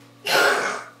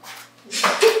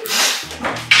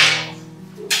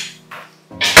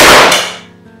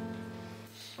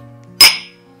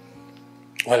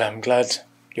 Well, I'm glad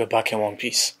you're back in one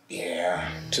piece. Yeah.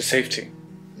 To safety.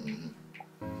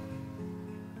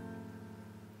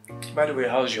 By the way,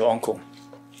 how's your uncle?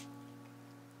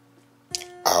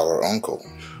 Our uncle.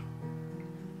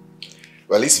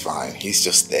 Well, he's fine. He's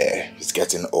just there. He's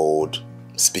getting old.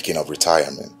 Speaking of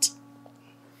retirement.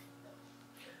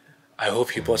 I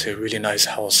hope he bought a really nice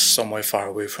house somewhere far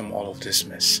away from all of this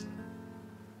mess.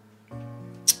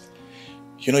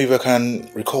 You know, if I can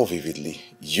recall vividly,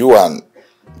 you and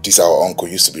this our uncle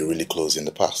used to be really close in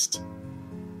the past.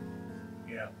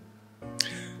 Yeah.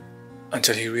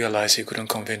 Until he realized he couldn't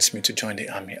convince me to join the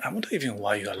army. I wonder even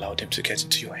why you allowed him to get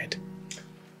into your head.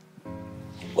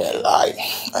 Well,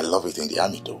 I love it in the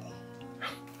army though.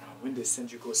 When they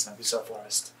send you go Sambisa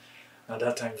Forest, at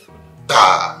that time you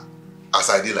as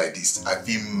I did like this, I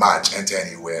feel match enter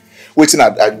anywhere. Waiting,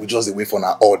 I will just wait for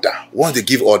an order. Once they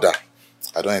give order,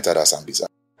 I don't enter that Sambisa.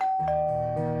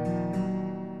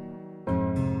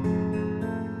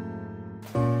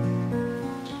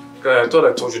 Guy, I thought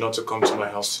I told you not to come to my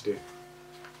house today.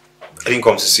 I didn't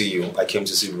come to see you. I came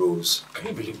to see Rose. Can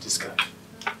you believe this guy?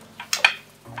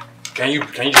 Can you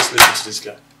just listen to this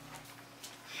guy?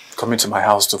 Coming to my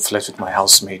house to flirt with my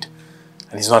housemaid.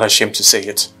 And he's not ashamed to say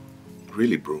it.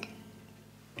 Really, bro?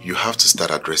 You have to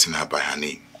start addressing her by her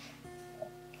name.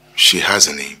 She has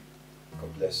a name.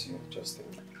 God bless you, Justin.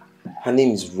 Her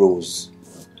name is Rose.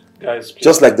 Guys, please.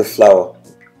 Just like the flower.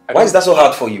 Why is that so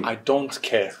hard for you? I don't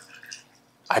care.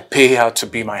 I pay her to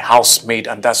be my housemaid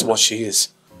and that's what she is.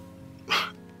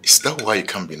 Is that why you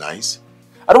can't be nice?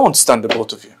 I don't understand the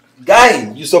both of you.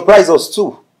 Guy, you surprise us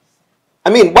too. I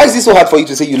mean, why is it so hard for you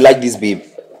to say you like this babe?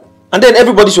 And then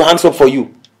everybody should hands up for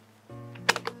you.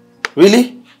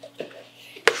 Really?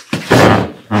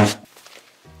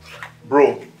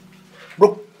 Bro,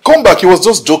 come back. He was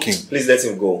just joking. Please let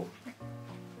him go.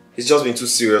 He's just been too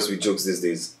serious with jokes these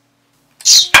days.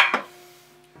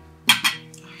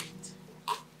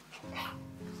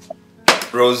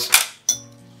 Rose,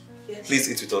 Yes.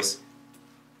 please eat with us.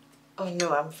 Oh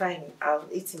no, I'm fine. I'll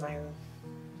eat in my room.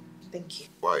 Thank you.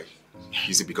 Why?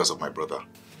 Is it because of my brother?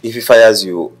 If he fires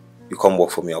you, you come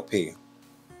work for me, I'll pay you.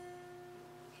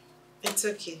 It's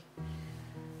okay.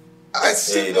 I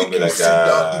said Hey, don't be like sit down,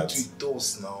 that. eat with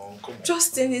us now. Come on.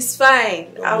 Justin is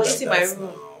fine. Don't I'll be eat like in my that room.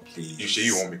 now, please. You sure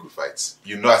you won't make good fights?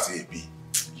 You know I see a B.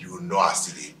 You know I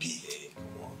see a B. Hey,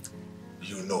 come on.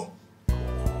 You know.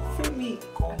 For me.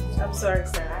 I'm sorry,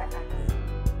 sir.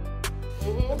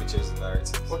 Let me change the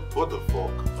narrative. What the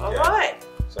fuck? Alright.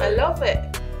 I Sorry. love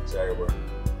it. Sorry, bro.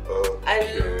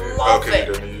 I love okay,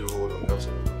 it. then you hold on. That's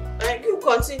all. You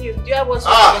continue. Do you have what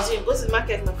you continue? Go to the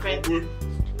market, my friend. Bring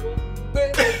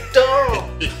it down.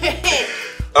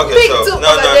 Okay, Pick so two,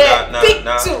 Pick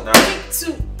no. Pick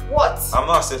two. What? I'm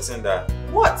not accepting that.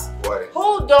 What? Why?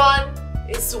 Hold on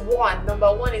is one.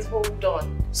 Number one is hold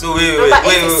on. So wait. Number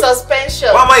eight is suspension.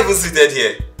 Why am I even seated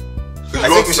here? I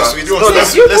think we should switch. No,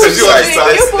 let's You switch sides.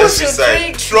 both Let's should switch sides.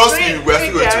 drink. Trust me, we're drink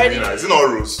still going to already. win. Is it not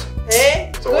Rose?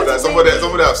 Eh?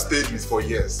 Somebody I've stayed with for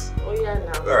years. Oh yeah,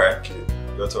 now. Alright,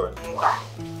 your turn.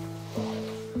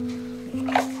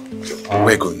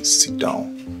 We're going to sit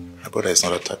down. My brother is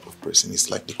not that type of person. He's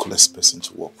like the coolest person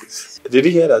to work with. Did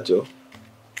you hear that, Joe?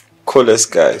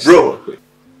 Coolest guys. Bro.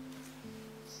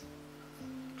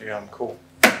 Yeah, I'm cool.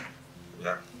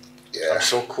 Yeah. I'm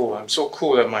so cool. I'm so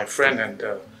cool that my friend and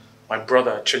my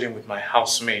brother are chilling with my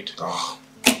housemaid. Oh.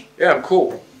 Yeah, I'm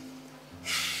cool.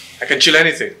 I can chill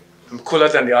anything. I'm cooler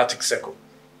than the Arctic Circle.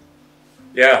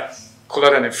 Yeah,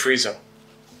 cooler than a freezer.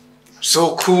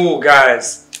 So cool,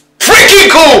 guys. Freaking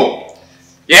cool!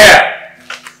 Yeah!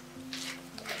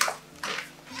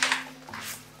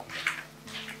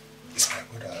 Is my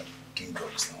brother doing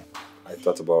drugs now? I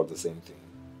thought about the same thing.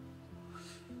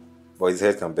 But his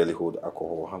head can barely hold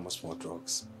alcohol. How much more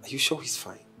drugs? Are you sure he's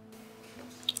fine?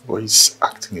 But he's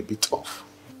acting a bit off.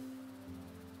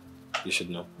 You should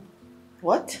know.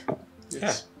 What?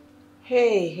 Yeah.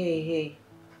 Hey.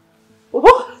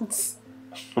 What?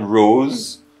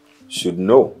 Rose should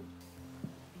know.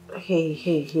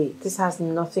 Hey. This has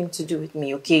nothing to do with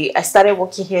me, okay? I started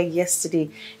working here yesterday.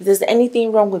 If there's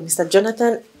anything wrong with Mr.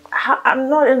 Jonathan, I'm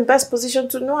not in the best position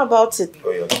to know about it. Oh,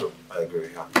 yeah, true. I agree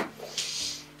with her.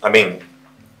 I mean,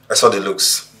 I saw the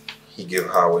looks he gave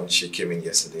her when she came in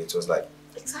yesterday. It was like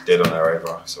dead on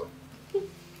arrival, so.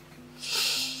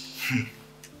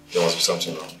 There must be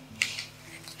something wrong.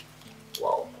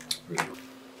 Wow. Really.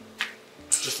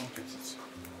 I just don't get it.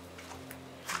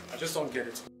 I just don't get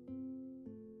it.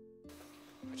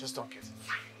 I just don't get it.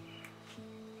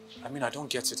 I mean, I don't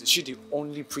get it. Is she the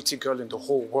only pretty girl in the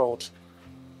whole world?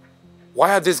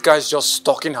 Why are these guys just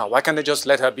stalking her? Why can't they just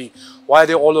let her be? Why are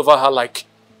they all over her like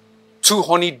two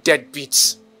honey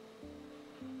deadbeats?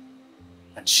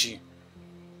 And she's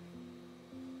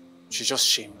just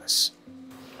shameless.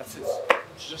 That's it.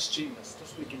 She's just shameless.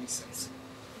 Doesn't make any sense.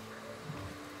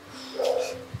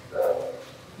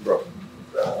 Bro.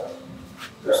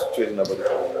 Just trading about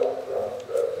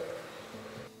the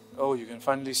Oh, you can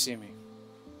finally see me.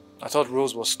 I thought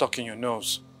Rose was stuck in your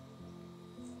nose.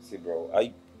 See, bro,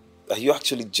 are you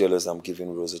actually jealous I'm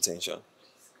giving Rose attention?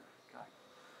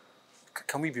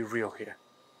 Can we be real here?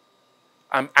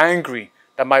 I'm angry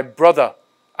that my brother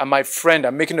and my friend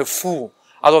are making a fool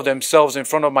out of themselves in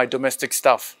front of my domestic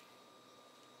staff.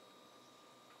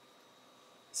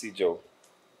 See, Joe,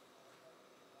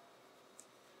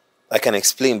 I can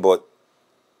explain, but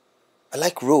I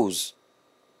like Rose.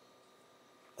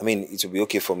 I mean, it would be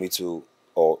okay for me to,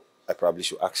 or I probably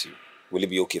should ask you, will it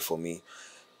be okay for me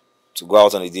to go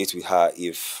out on a date with her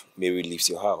if Mary leaves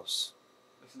your house?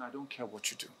 Listen, I don't care what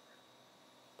you do.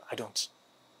 I don't.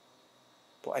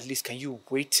 But at least can you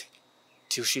wait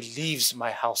till she leaves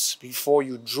my house before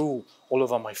you drool all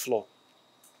over my floor?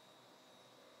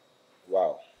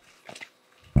 Wow.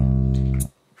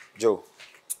 Joe.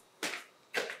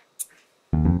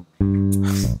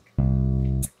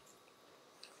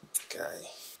 Guy.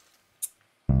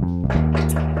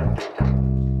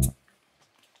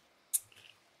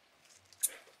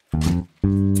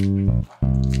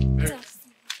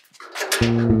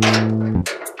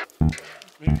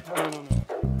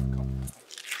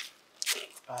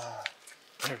 No.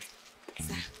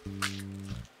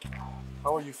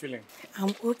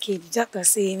 doing? I'm okay. The doctor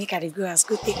say make I go as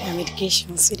go take my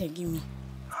medication so they give me.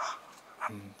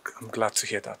 I'm glad to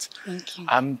hear that. Thank you.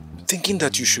 I'm thinking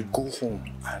that you should go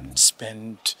home and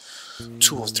spend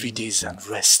 2 or 3 days and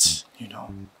rest, you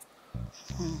know.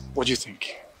 What do you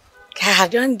think? I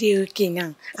don't do okay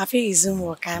now. I feel it's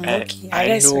work. I'm okay.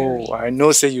 I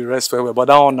know say you rest very well, but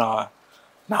that one now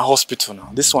hospital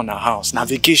now. This one now house. Now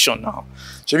vacation now.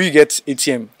 Should you get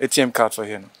ATM card for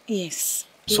here now? Yes.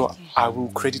 So I will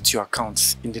credit your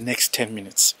accounts in the next 10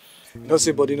 minutes. Don't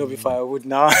say body no be firewood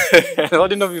now.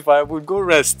 Body no be firewood. Go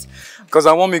rest. Because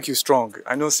I won't make you strong.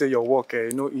 I know say your work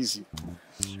easy.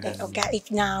 Okay,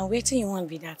 if now waiting you want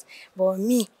be that. But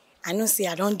me, I know say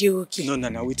I don't do okay.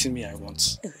 No, waiting me I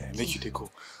want. Make you take go.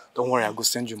 Don't worry, I'll go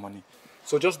send you money.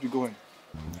 So just be going.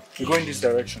 You go in this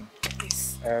direction.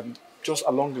 Yes. Just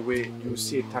along the way, you'll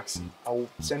see a taxi. I will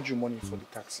send you money for the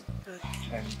taxi. Okay.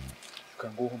 And you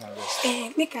can go home and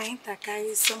rest. Make I enter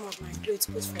carry some of my clothes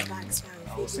put for bags.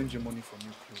 I will send you money for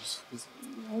new clothes.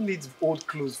 Who needs old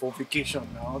clothes for vacation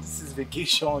now? This is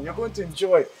vacation. You're going to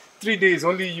enjoy 3 days,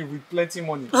 only you with plenty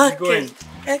money. Okay. Be going.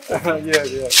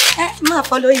 Okay. yeah. Ma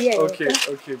follow you. Okay.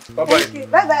 Bye-bye. Okay,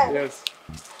 bye-bye. Yes.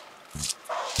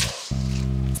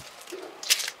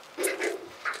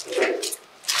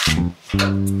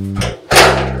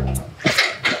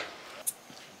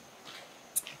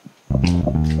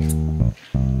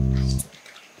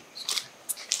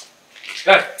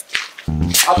 Hey,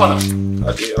 Apana.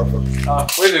 Okay,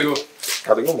 Alpha. Where they go?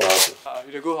 I dey go my house.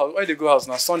 You dey go house. Where they go house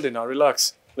now? Sunday now.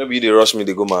 Relax. Maybe you dey rush me,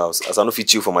 they go my house. As I no fit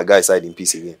chill for my guy side in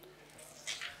peace again.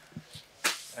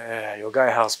 Your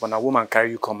guy house, but a woman carry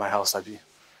you come my house, Abi.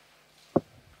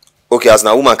 Okay, as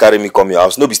na woman carry me come your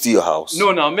house, no be still your house.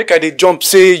 No, now make I dey jump.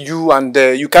 Say you and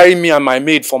you carry me and my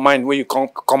maid for mine when you come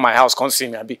my house, come see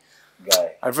me, Abi.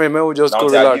 Guy. My friend, man, we just Now go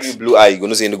I relax. give you blue eye, you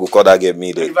gonna say you no go call that get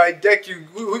me there. If I deck you,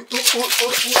 who you won't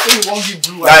give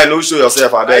blue Guy, eye? no show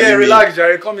yourself, I beg Yeah, you. relax,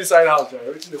 Jerry. Come inside house, Jerry.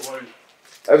 Everything they worry.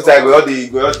 Every time I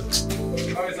go out,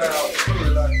 Come inside house. Go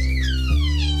relax.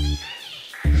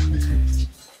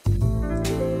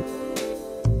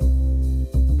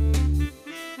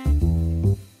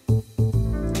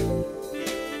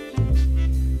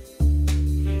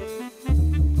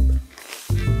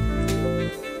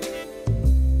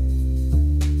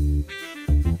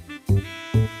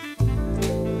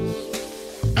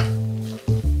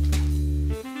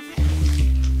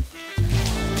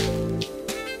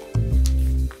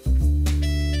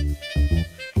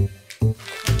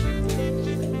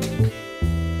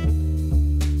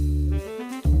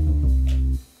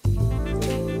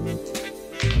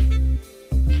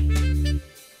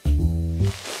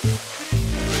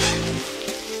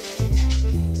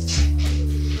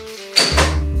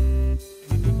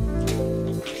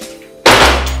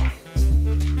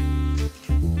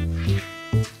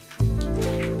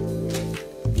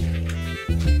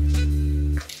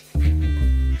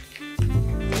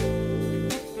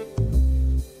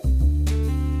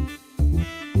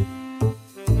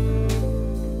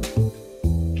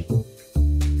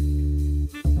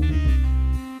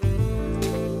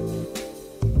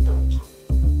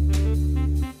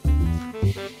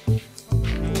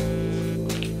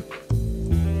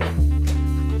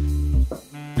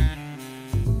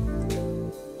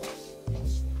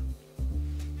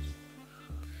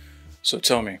 So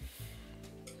tell me,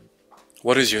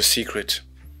 what is your secret?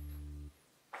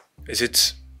 Is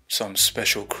it some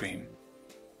special cream?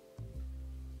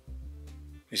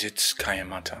 Is it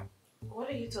Kayamata? What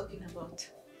are you talking about?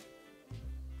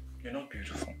 You're not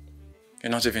beautiful.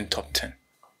 You're not even top 10.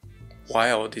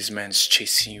 Why are all these men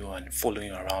chasing you and following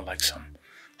you around like some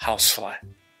housefly?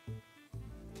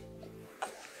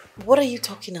 What are you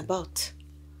talking about?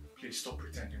 Please stop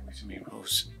pretending with me,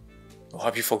 Rose. Or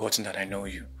have you forgotten that I know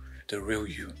you? The real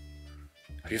you?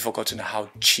 Have you forgotten how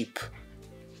cheap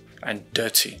and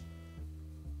dirty?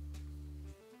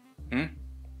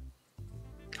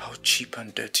 How cheap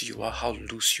and dirty you are, how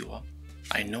loose you are.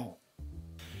 I know.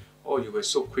 Oh, you were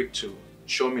so quick to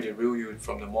show me the real you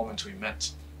from the moment we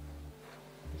met.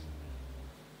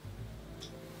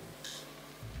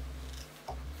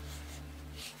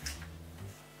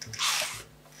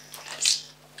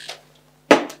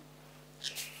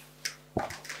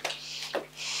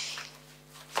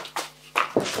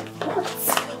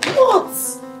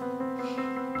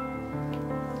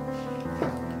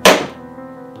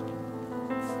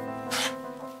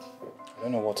 I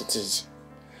don't know what it is,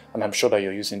 and I'm sure that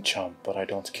you're using charm, but I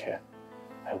don't care.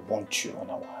 I want you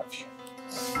and I will have you.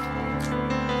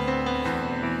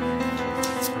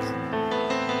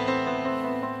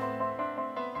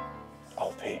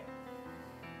 I'll pay.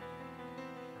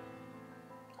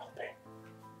 I'll pay.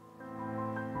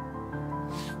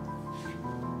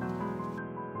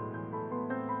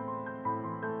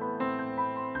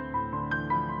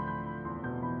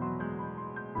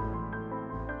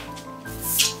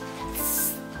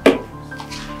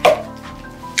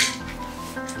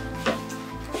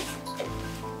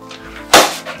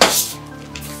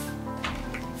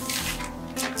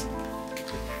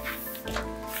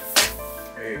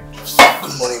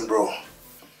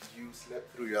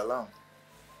 alarm.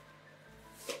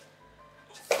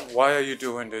 Why are you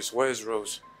doing this? Where is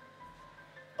Rose?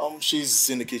 She's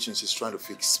in the kitchen. She's trying to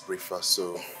fix breakfast,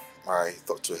 so I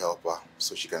thought to help her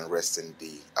so she can rest in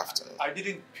the afternoon. I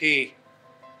didn't pay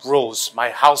Rose, my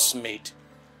housemaid,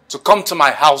 to come to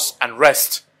my house and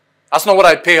rest. That's not what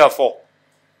I pay her for.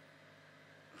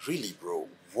 Really, bro?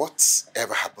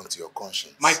 Whatever happened to your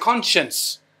conscience? My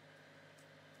conscience.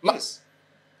 Yes.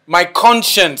 My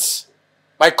conscience.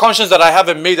 My conscience that I have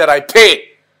a maid that I pay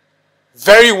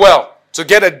very well to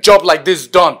get a job like this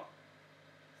done.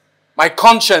 My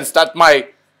conscience that my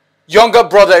younger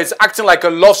brother is acting like a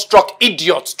love-struck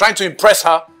idiot trying to impress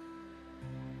her.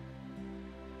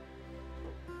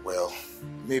 Well,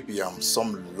 maybe I'm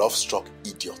some love-struck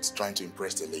idiot trying to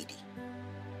impress the lady.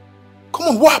 Come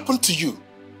on, what happened to you?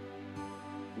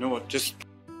 You know what, just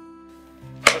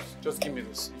give me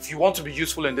this. If you want to be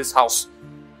useful in this house,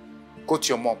 go to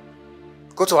your mom.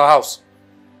 Go to her house.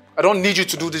 I don't need you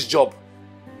to do this job.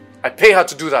 I pay her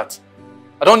to do that.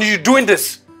 I don't need you doing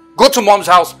this. Go to mom's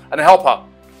house and help her.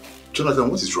 Jonathan,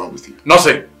 what is wrong with you?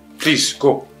 Nothing. Please,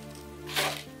 go.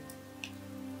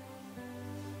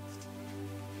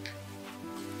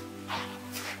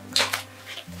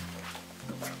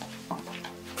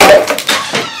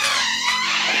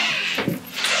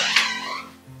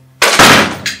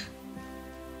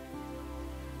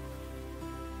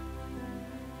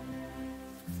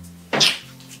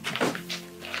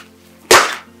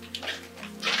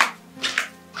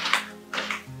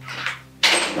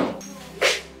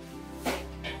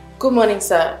 Good morning,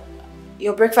 sir.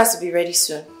 Your breakfast will be ready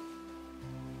soon.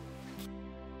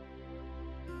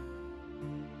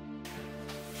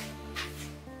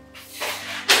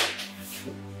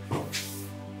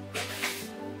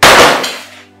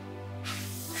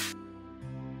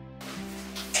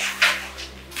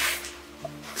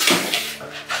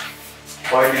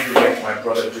 Why did you make my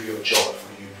brother do your job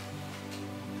for you?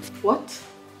 What?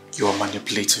 You are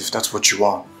manipulative. That's what you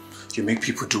are. You make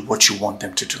people do what you want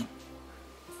them to do.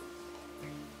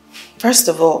 First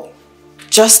of all,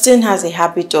 Justin has a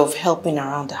habit of helping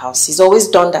around the house. He's always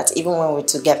done that even when we're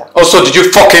together. Oh, so did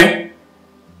you fuck him?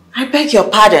 I beg your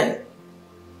pardon.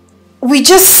 We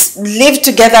just lived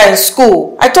together in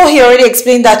school. I thought he already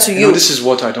explained that to you. You know, this is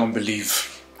what I don't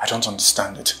believe. I don't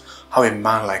understand it. How a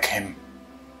man like him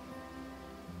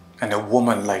and a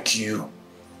woman like you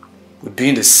would be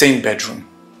in the same bedroom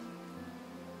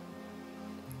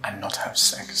and not have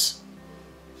sex.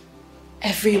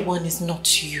 Everyone is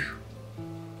not you.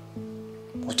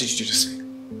 What did you just say?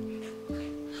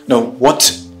 No,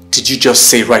 what did you just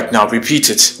say right now? Repeat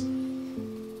it.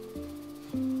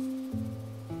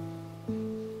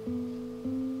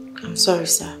 I'm sorry,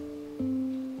 sir.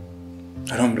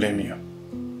 I don't blame you.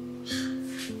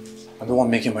 I'm the one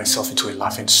making myself into a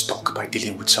laughing stock by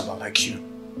dealing with someone like you.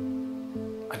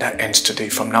 And that ends today.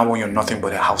 From now on, you're nothing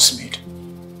but a housemaid.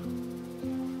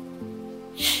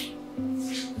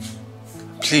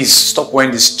 Please stop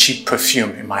wearing this cheap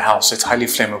perfume in my house. It's highly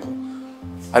flammable.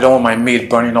 I don't want my maid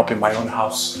burning up in my own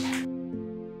house.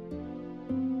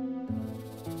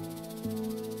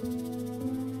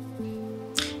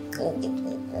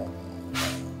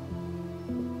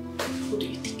 Who do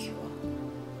you think you are?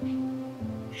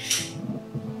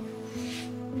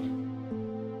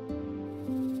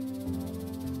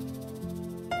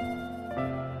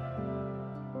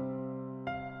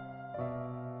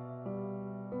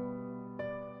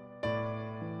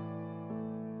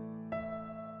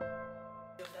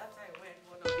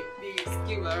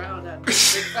 Around and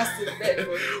breakfast in bed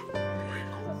for you.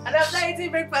 And after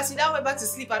eating breakfast, you now went back to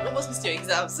sleep and almost missed your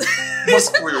exams. We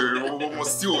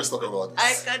must still always talk about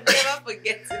this. I can never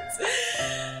forget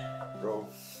it. Bro.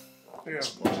 Yeah,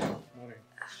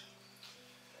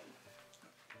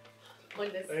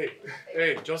 morning.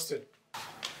 Hey, Justin.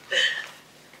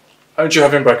 Aren't you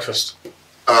having breakfast?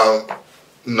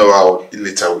 No, I'll eat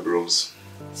later with Rose.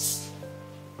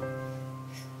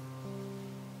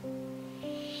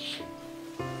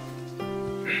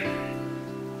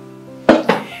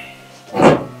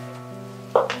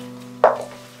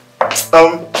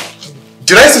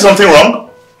 Did I say something wrong?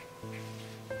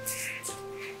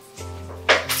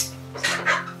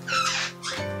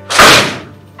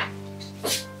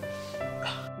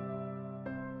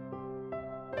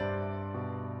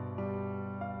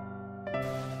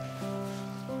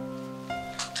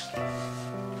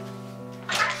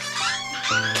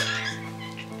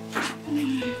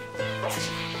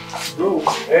 Bro,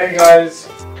 hey guys.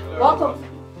 Welcome.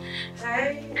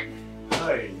 Hi.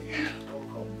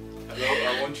 Welcome. Hello,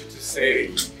 I want you to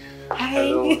say Hi.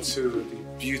 hello to the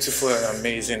beautiful and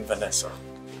amazing Vanessa.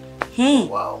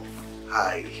 Wow.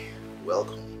 Hi.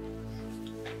 Welcome.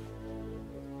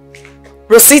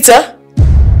 Rosita?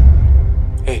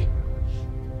 Hey,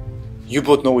 you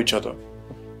both know each other.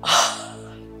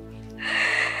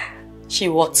 She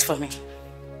works for me.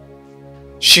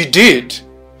 She did?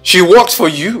 She worked for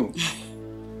you?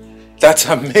 That's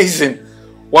amazing.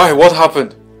 Why? What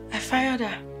happened? I fired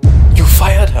her. You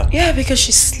fired her? Yeah, because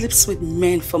she sleeps with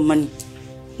men for money.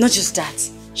 Not just that,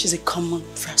 she's a common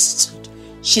prostitute.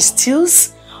 She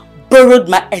steals, borrowed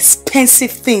my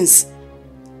expensive things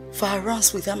for her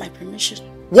runs without my permission.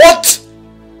 What?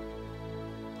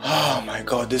 Oh my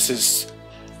God, this is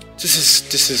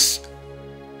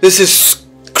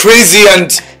crazy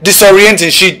and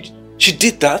disorienting. She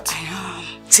did that? I know.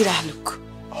 See that look.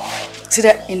 See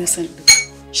that innocent look.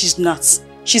 She's nuts.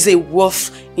 She's a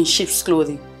wolf in sheep's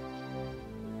clothing.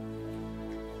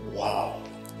 Wow.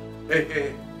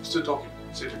 Hey, still talking.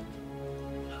 Sit down.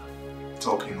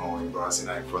 Talking or embarrassing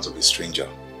her in front of a stranger.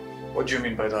 What do you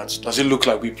mean by that? Does it look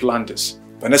like we planned this?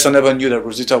 Vanessa never knew that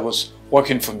Rosita was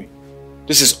working for me.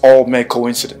 This is all mere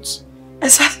coincidence.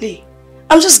 Exactly.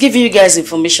 I'm just giving you guys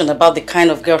information about the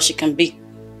kind of girl she can be.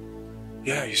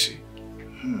 Yeah, you see.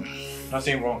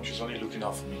 Nothing wrong. She's only looking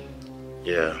out for me.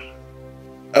 Yeah.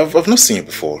 I've not seen you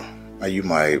before. Are you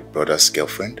my brother's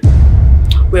girlfriend?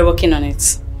 We're working on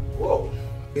it. Whoa.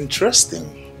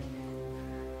 Interesting.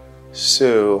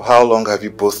 So, how long have you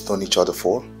both known each other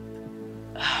for?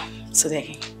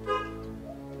 Today.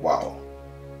 Wow.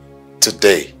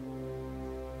 Today?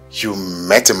 You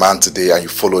met a man today and you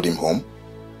followed him home?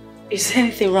 Is there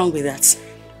anything wrong with that?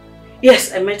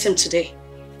 Yes, I met him today.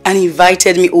 And he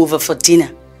invited me over for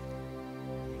dinner.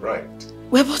 Right.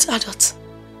 We're both adults.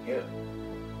 Yeah.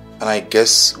 And I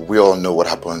guess we all know what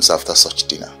happens after such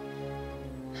dinner.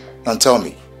 Now tell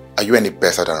me, are you any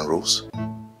better than Rose?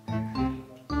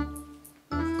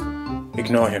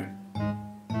 Ignore him.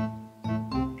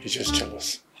 He's just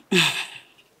jealous.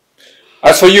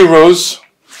 As for you, Rose,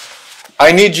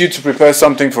 I need you to prepare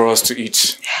something for us to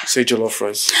eat. Say jollof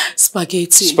rice.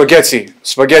 Spaghetti.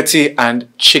 Spaghetti and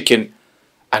chicken.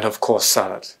 And of course,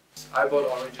 salad. I bought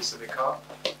oranges in the car.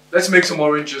 Let's make some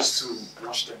oranges to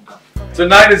wash them down.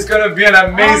 Tonight is going to be an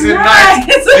amazing night.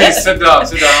 Please sit down.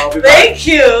 I'll be back.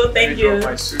 Thank you.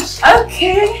 My suits.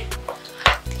 Okay.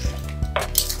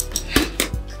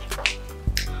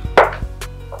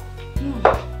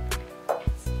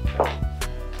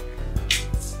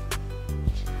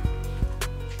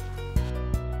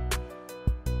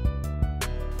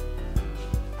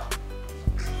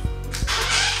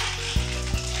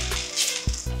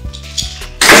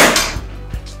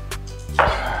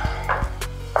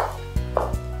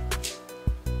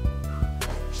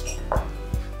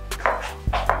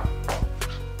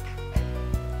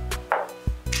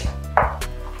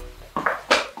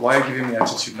 Why are you giving me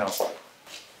attitude now?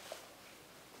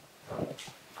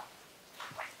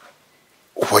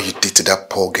 What you did to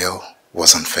that poor girl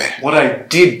was unfair. What I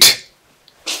did.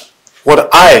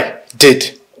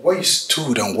 What you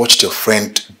stood and watched your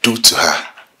friend do to her,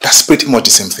 that's pretty much the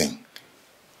same thing.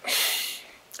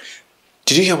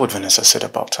 Did you hear what Vanessa said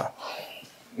about her?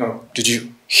 No. Did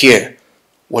you hear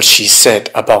what she said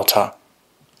about her?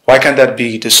 Why can't that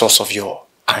be the source of your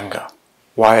anger?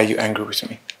 Why are you angry with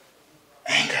me?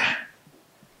 Anger?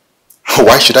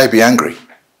 Why should I be angry?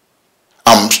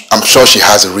 I'm sure she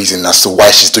has a reason as to why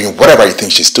she's doing whatever you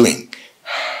think she's doing.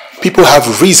 People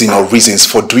have reason or reasons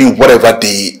for doing whatever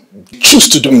they choose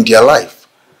to do in their life.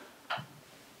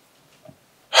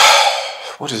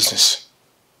 What is this?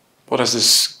 What has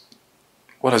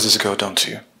this girl done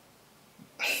to you?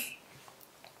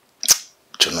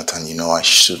 Jonathan, you know I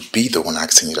should be the one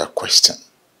asking you that question.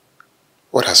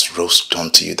 What has Rose done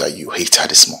to you that you hate her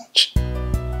this much?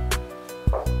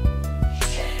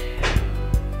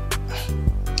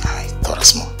 I thought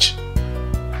as much.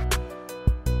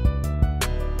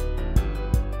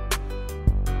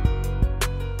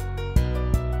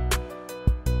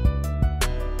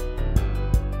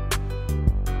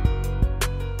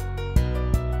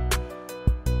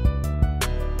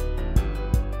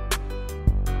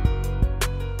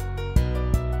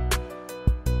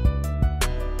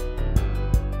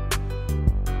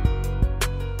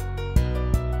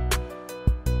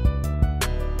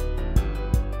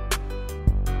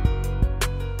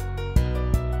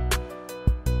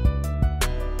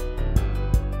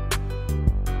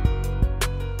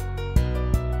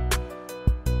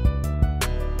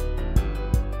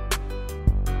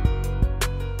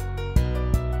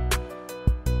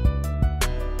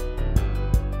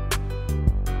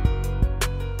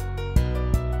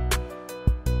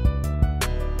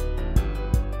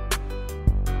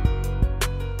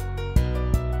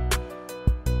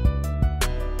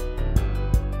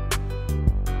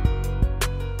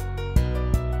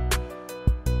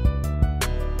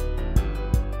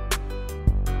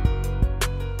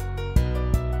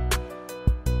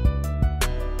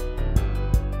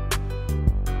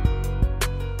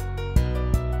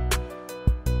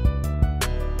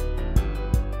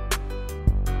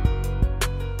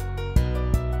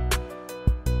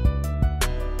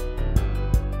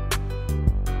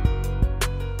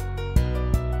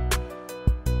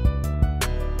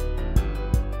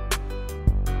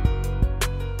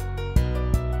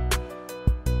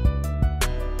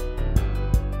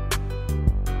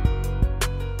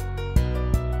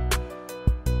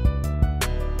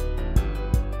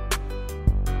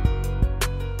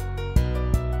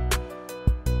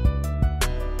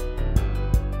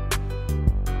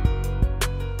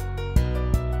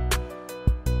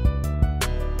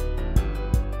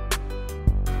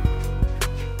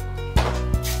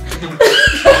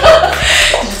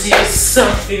 do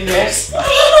something else.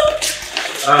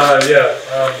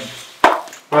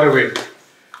 By the way,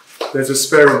 there's a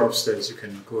spare room upstairs. You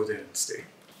can go there and stay.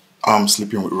 I'm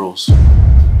sleeping with Rose.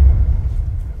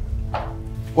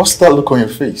 What's that look on your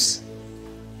face?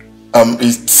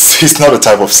 It's not the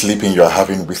type of sleeping you are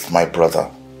having with my brother.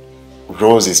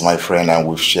 Rose is my friend and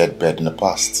we've shared bed in the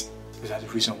past. Is that the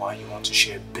reason why you want to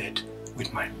share bed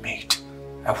with my mate?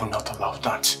 I will not allow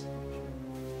that.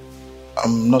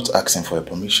 I'm not asking for your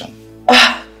permission.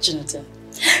 Jonathan,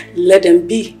 let them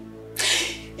be.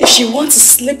 If she wants to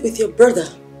sleep with your brother,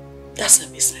 that's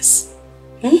her business.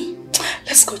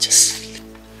 Let's go just sleep.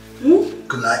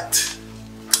 Good night.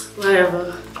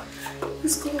 Whatever.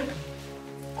 Let's go.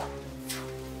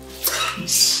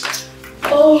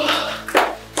 Oh.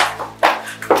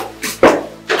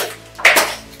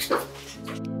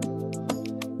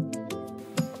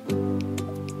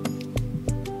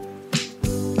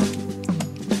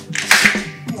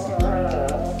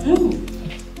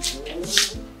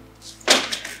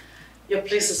 Your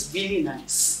place is really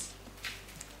nice.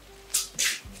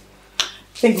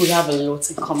 I think we have a lot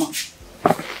in common.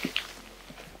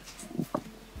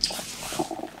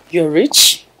 You're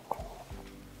rich,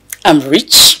 I'm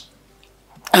rich,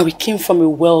 and we came from a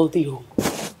wealthy home.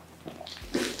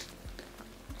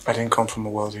 I didn't come from a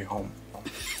wealthy home.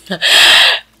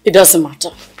 It doesn't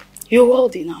matter. You're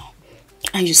wealthy now,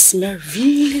 and you smell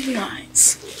really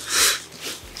nice.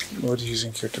 What do you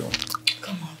think you're doing?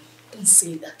 Come on, don't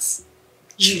say that.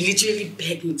 You literally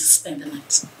begged me to spend the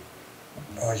night.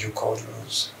 You called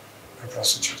Rose a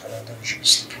prostitute and I think you should be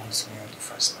sleeping with me on the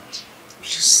first night.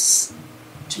 Please,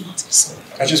 do not insult me.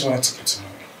 I just wanted to get to know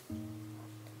you.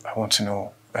 I want to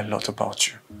know a lot about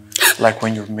you. Like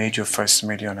when you made your first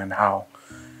million and how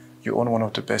you own one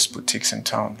of the best boutiques in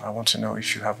town. I want to know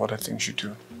if you have other things you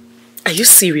do. Are you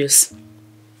serious?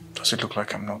 Does it look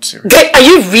like I'm not serious? Guy, are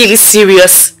you really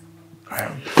serious? I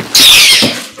am.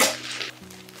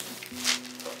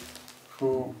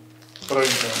 What are you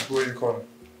doing? Who are you calling?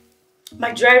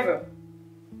 My driver.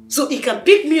 So he can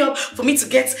pick me up for me to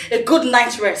get a good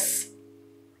night's rest.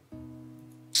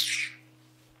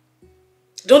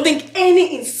 Don't think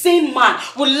any insane man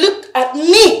will look at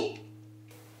me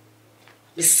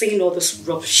be saying all this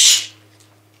rubbish.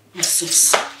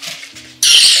 Nonsense.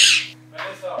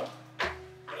 Vanessa!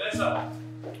 Vanessa!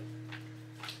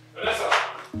 Vanessa!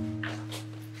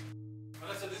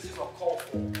 Vanessa, this is uncalled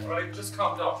for, alright? Just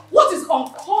calm down. What is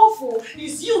uncalled for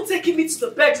is you taking me to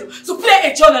the bedroom to play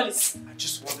a journalist. I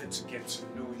just wanted to get to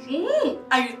know you.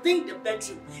 And you think the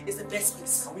bedroom is the best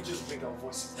place. Can we just bring our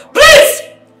voices down? Please!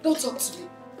 Don't talk to me.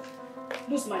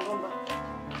 Lose my number.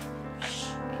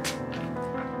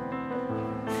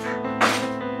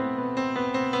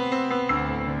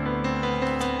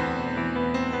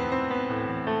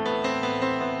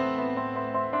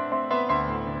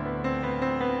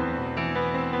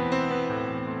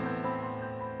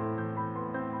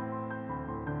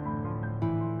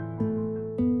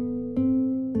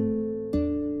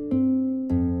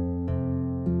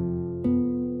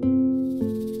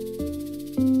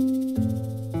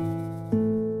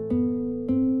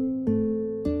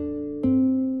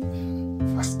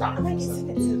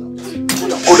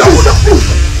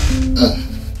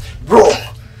 Bro,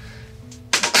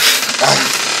 I'm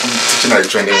teaching at a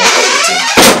training workout.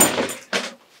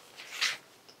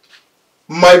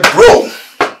 My bro,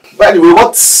 by the way,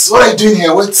 what are you doing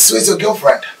here? Where's your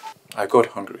girlfriend? I got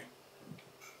hungry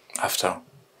after,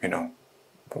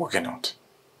 working out.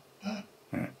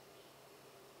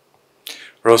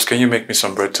 Rose, can you make me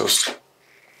some bread toast?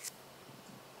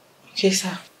 Okay,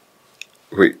 sir.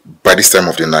 Wait, by this time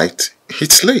of the night?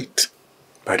 It's late.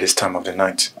 By this time of the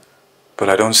night. But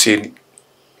I don't see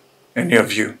any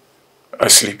of you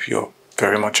asleep. You're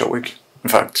very much awake. In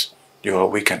fact, you're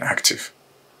awake and active.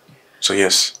 So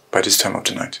yes, by this time of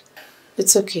the night.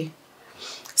 It's okay.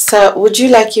 Sir, would you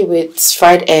like it with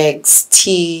fried eggs,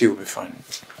 tea? Tea will be fine.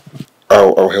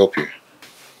 I'll help you.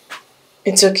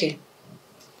 It's okay.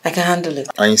 I can handle it.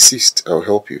 I insist, I'll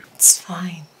help you. It's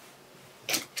fine.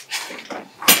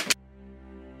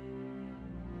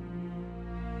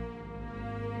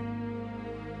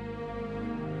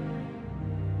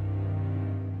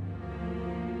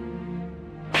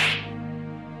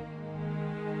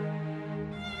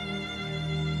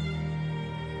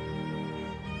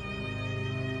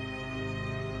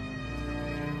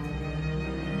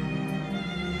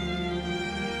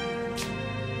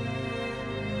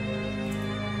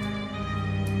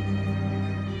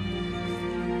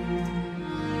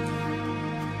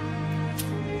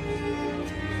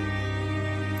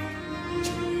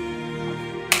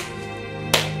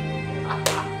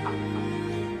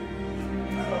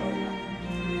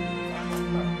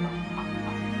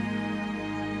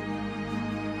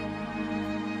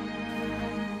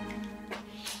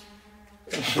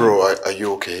 Bro, are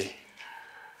you okay?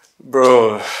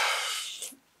 Bro,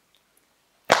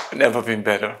 never been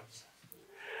better.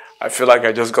 I feel like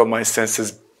I just got my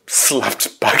senses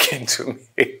slapped back into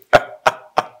me.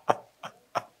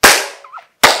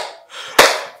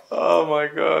 Oh my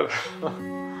God.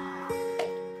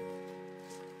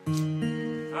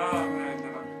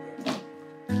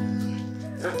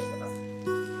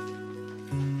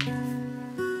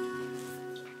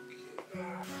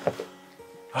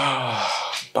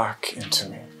 Back into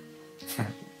me.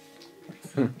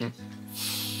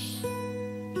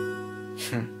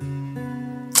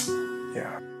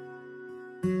 Yeah.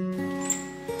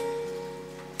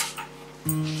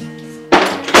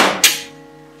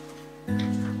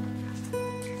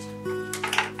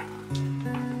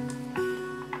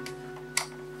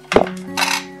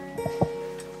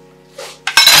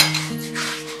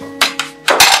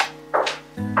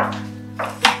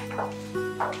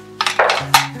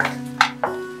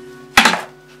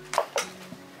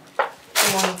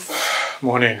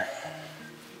 Morning.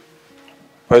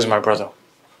 Where's my brother?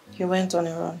 He went on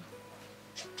a run.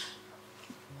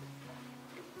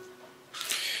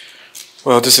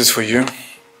 Well, this is for you.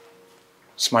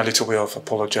 It's my little way of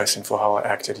apologizing for how I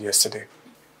acted yesterday.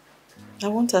 I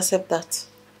won't accept that.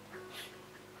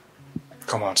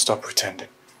 Come on, stop pretending.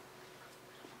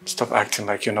 Stop acting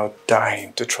like you're not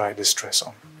dying to try this dress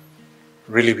on.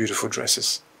 Really beautiful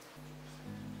dresses.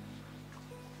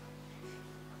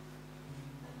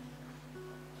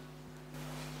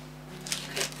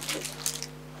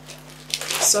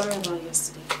 Sorry about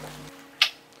yesterday.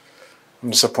 I'm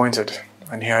disappointed.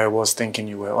 And here I was thinking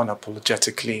you were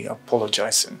unapologetically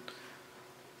apologizing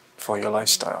for your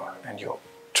lifestyle and you're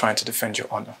trying to defend your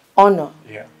honor. Honor?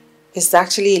 Yeah. It's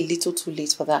actually a little too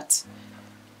late for that.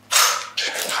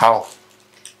 How?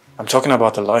 I'm talking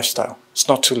about the lifestyle. It's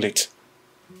not too late.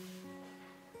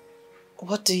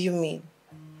 What do you mean?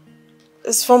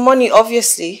 It's for money,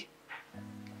 obviously.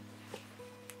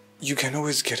 You can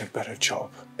always get a better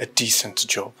job, a decent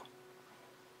job.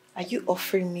 Are you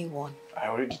offering me one? I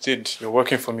already did. You're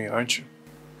working for me, aren't you?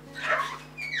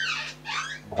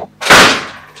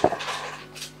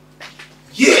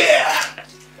 Yeah!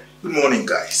 Good morning,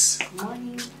 guys. Good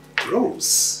morning.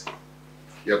 Rose,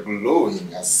 you're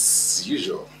glowing as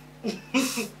usual.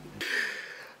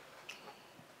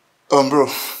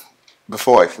 Bro,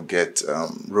 before I forget,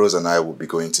 Rose and I will be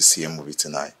going to see a movie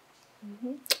tonight.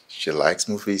 She likes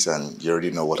movies, and you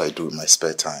already know what I do in my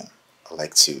spare time. I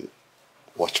like to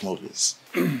watch movies.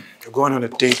 You're going on a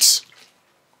date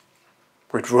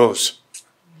with Rose?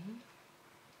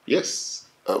 Yes,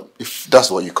 if that's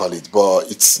what you call it,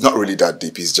 but it's not really that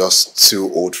deep. It's just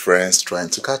two old friends trying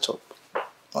to catch up.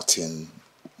 Nothing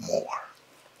more.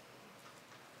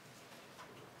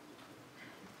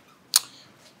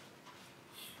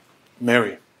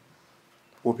 Mary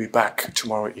will be back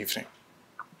tomorrow evening.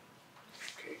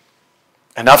 Okay.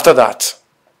 And after that,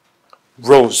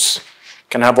 Rose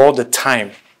can have all the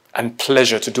time and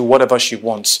pleasure to do whatever she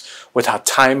wants with her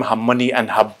time, her money, and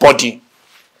her body.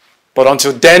 But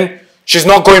until then, she's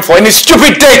not going for any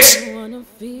stupid dates! I don't wanna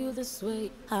feel this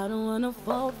way. I don't wanna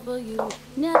fall for you.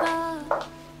 Never.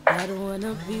 I don't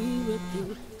wanna be with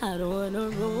you. I don't wanna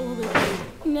roll with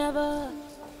you. Never.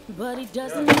 But it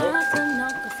doesn't matter now,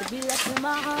 'cause it be left in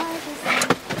my heart.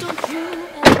 Don't you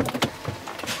ever.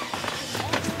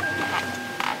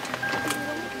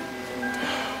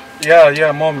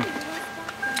 Yeah, Mom.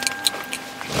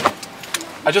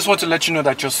 I just want to let you know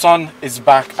that your son is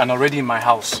back and already in my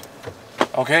house.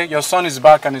 Okay? Your son is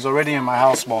back and is already in my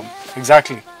house, Mom.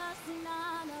 Exactly.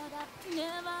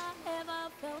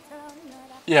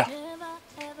 Yeah.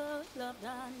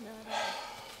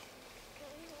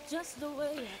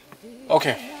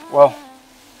 Okay, well,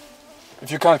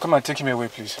 if you can, come and take him away,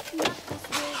 please.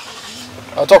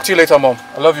 I'll talk to you later, Mom.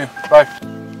 I love you. Bye.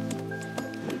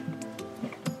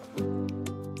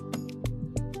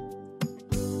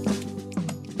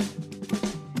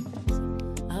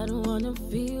 I don't wanna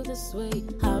feel this way.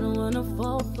 I don't wanna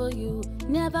fall for you.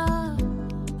 Never.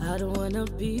 I don't wanna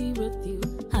be with you.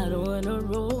 I don't wanna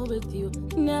roll with you.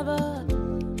 Never.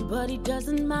 But it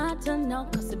doesn't matter now,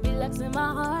 'cause it be like in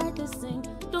my heart to sing.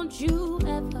 Don't you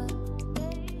ever,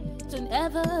 don't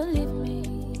ever leave me.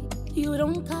 You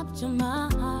don't capture my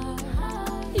heart.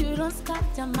 You don't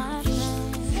capture my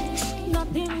mind.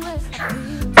 Nothing less than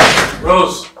you.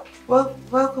 Rose! Well,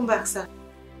 welcome back, sir.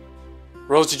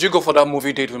 Rose, did you go for that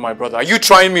movie date with my brother? Are you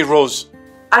trying me, Rose?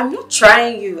 I'm not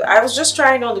trying you. I was just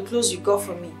trying on the clothes you got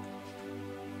for me.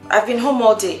 I've been home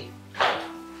all day.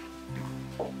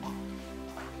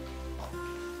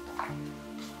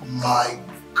 My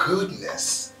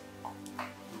goodness.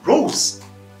 Rose,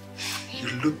 you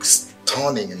look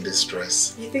stunning in this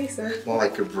dress. You think so? More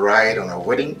like a bride on a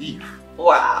wedding eve.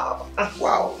 Wow.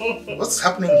 Wow. What's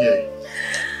happening here?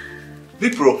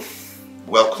 Big bro,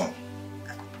 welcome.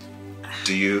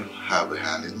 Do you have a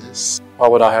hand in this? Why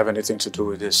would I have anything to do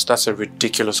with this? That's a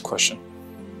ridiculous question.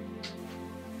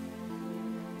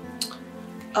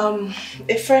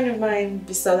 A friend of mine,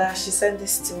 Bisola, she sent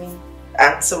this to me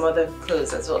and some other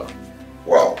clothes as well.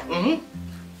 Wow.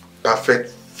 Perfect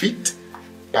fit,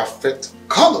 perfect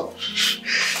color.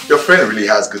 Your friend really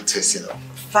has good taste, you know.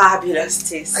 Fabulous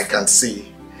taste. I can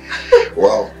see.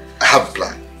 Well, I have a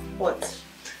plan. What?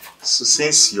 So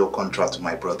since your contract with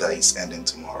my brother is ending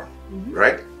tomorrow,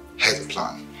 right? Here's the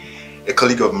plan. A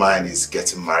colleague of mine is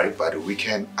getting married by the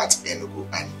weekend at Enugu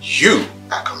and you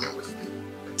are coming with me.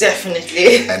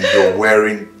 Definitely. And you're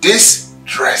wearing this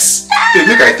dress. Hey,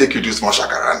 make I take you to small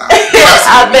shakara now.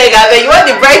 I beg. You want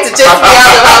the bride to chase me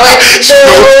out of our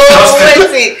wedding?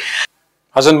 No, wait.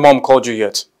 Hasn't Mom called you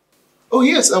yet? Oh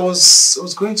yes, I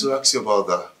was going to ask you about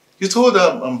that. You told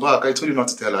her I'm back. I told you not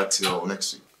to tell her till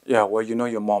next week. Yeah, well, you know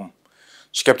your mom.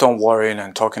 She kept on worrying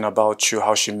and talking about you,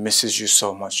 how she misses you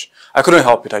so much. I couldn't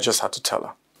help it. I just had to tell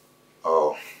her.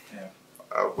 Oh, yeah.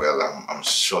 Well, I'm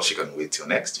sure she can wait till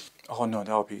next week. Oh no,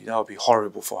 that'll be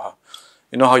horrible for her.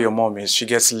 You know how your mom is. She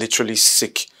gets literally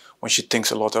sick when she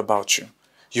thinks a lot about you.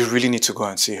 You really need to go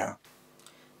and see her.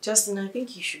 Justin, I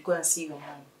think you should go and see your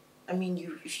mom. I mean,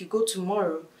 if you go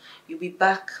tomorrow, you'll be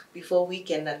back before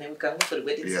weekend and then we can go for the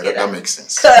wedding together. Yeah, that makes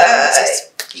sense.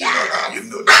 You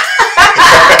know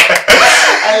that.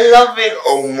 I love it.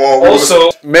 Oh, Mom.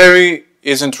 Also, Mary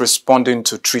isn't responding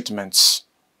to treatments.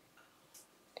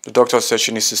 The doctor said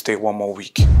she needs to stay 1 more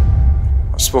week.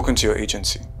 I've spoken to your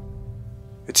agency.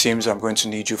 It seems I'm going to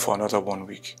need you for another 1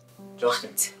 week.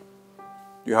 Justin,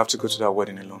 you have to go to that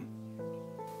wedding alone.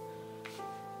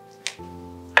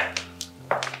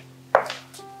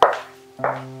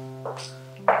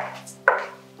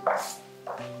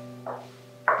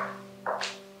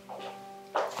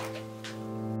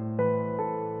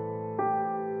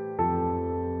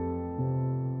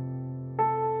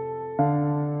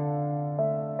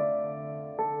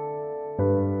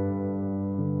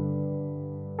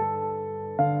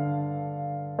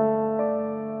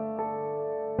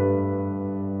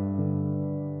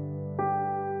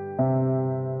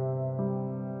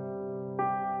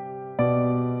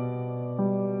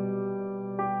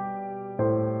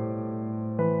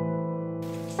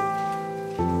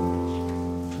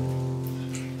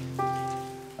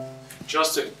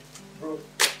 Justin, bro,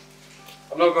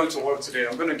 I'm not going to work today.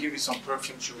 I'm going to give you some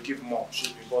perfume. She will give Mom.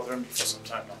 She'll be bothering me for some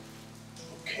time now.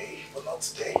 Okay, but not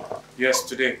today. Yes,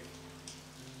 today.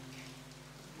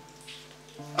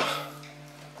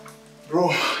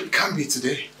 Bro, it can't be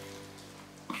today.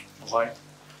 Why?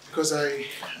 Because I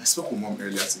spoke with Mom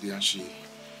earlier today and she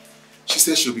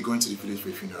said she'll be going to the village for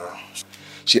a funeral.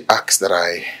 She asked that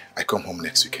I come home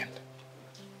next weekend.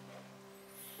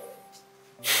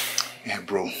 Yeah,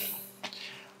 bro.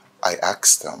 I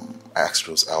asked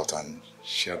Rose out and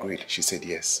she agreed. She said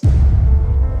yes.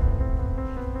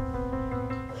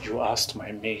 You asked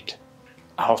my maid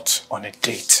out on a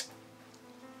date?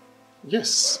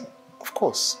 Yes, of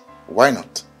course. Why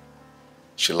not?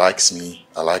 She likes me.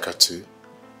 I like her too.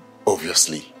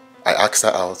 Obviously. I asked her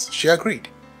out. She agreed.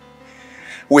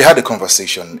 We had a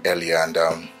conversation earlier and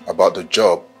about the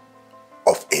job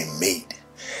of a maid.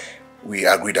 We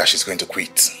agreed that she's going to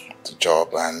quit the job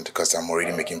and because I'm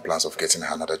already making plans of getting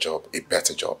her another job, a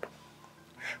better job.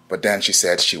 But then she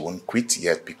said she won't quit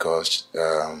yet because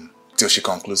till she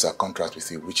concludes her contract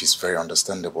with you, which is very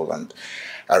understandable and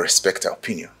I respect her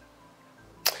opinion.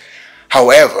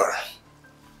 However,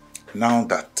 now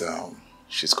that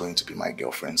she's going to be my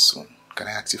girlfriend soon, can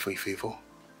I ask you for a favor?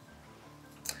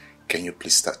 Can you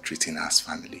please start treating her as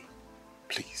family?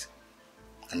 Please.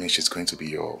 I mean, she's going to be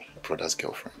your brother's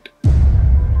girlfriend.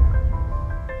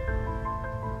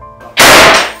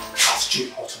 Asked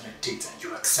you out on a date and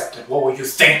you accepted. What were you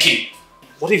thinking?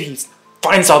 What if he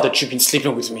finds out that you've been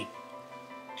sleeping with me?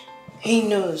 He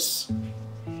knows.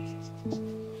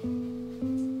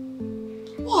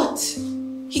 What?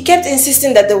 He kept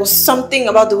insisting that there was something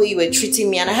about the way you were treating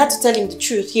me and I had to tell him the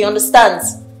truth. He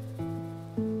understands.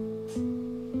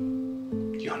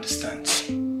 He understands?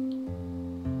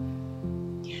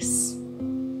 Yes.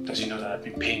 Does he know that I've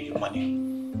been paying you money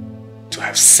to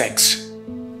have sex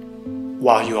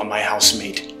while you are my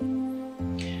housemaid?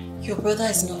 Your brother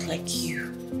is not like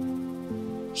you.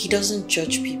 He doesn't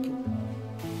judge people.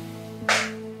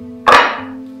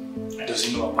 And does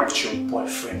he know about your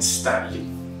boyfriend, Stanley?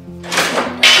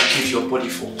 That you give your body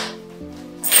for?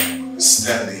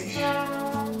 Stanley.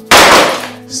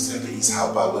 Stanley is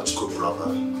her biological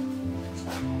brother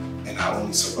and her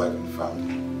only surviving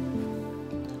family.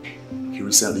 He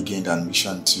recently gained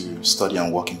admission to study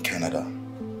and work in Canada.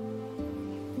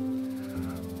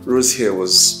 Rose here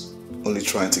was only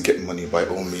trying to get money by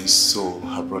all means so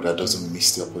her brother doesn't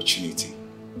miss the opportunity.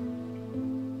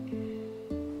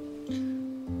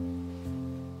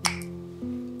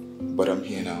 But I'm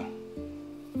here now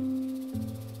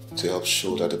to help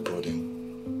shoulder the burden.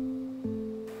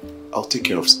 I'll take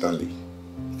care of Stanley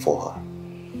for her.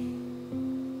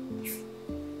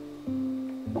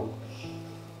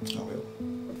 I will.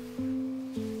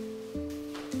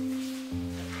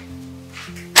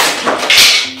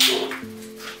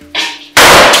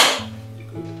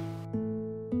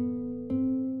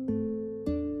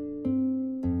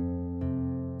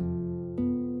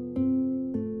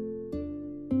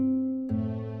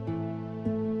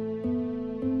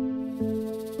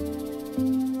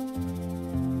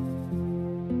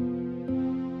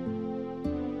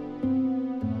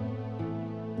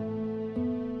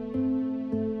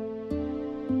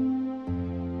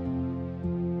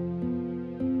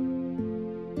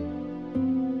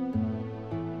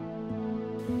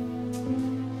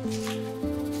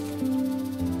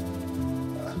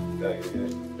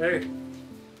 Hey.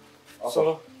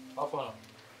 Solo, how far?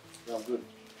 Yeah, I'm good.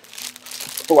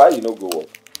 Why you no go work?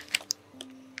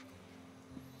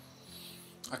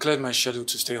 I cleared my schedule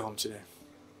to stay home today.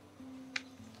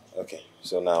 Okay,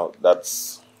 so now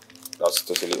that's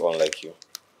totally unlike you.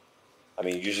 I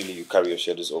mean, usually you carry your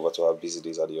schedules over to have busy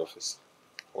days at the office.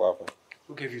 What happened?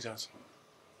 Who gave you that?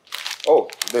 Oh,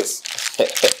 this.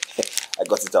 I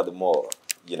got it at the mall.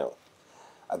 You know,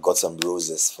 I got some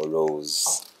roses for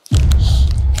Rose.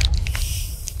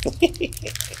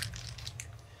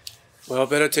 Well,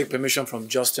 better take permission from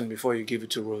Justin before you give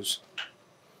it to Rose.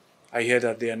 I hear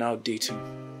that they are now dating.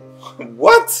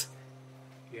 What?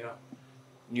 Yeah.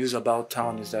 News about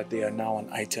town is that they are now an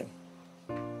item.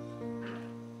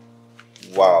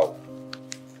 Wow.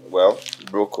 Well,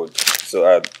 bro code. So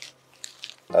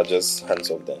I just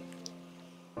hands off then.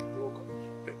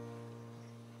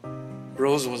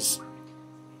 Rose was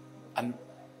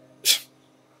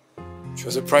she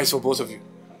was a prize for both of you.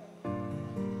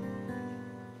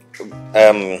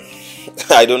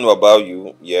 I don't know about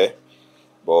you, yeah,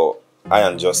 but I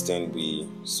and Justin, we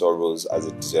saw Rose as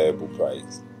a desirable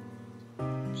prize.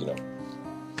 You know.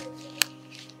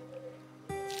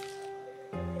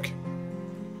 Okay.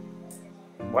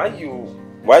 Why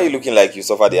are you looking like you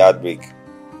suffered the heartbreak?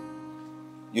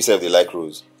 You said they like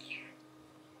Rose.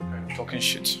 I'm talking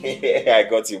shit. I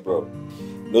got you, bro.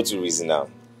 No two reason now.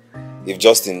 If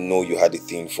Justin know you had a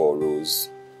thing for Rose,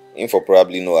 him for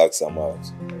probably no ask him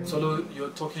out. Solo, you're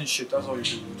talking shit. That's all you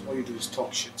do. All you do is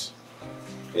talk shit.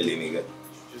 Really, nigga?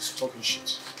 Just talking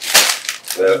shit.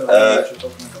 Well, what you're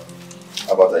talking about.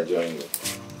 How about I join you?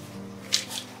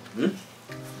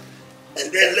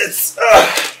 And then let's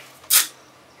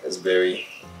bury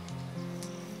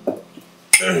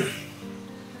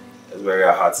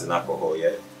our hearts in alcohol,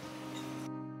 yeah?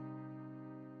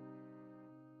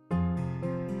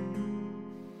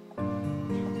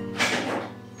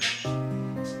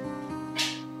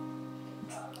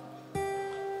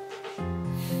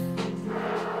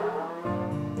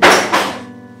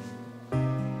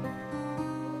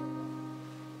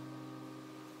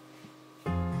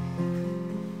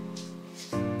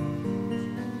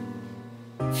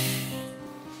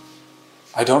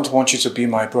 I don't want you to be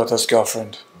my brother's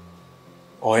girlfriend.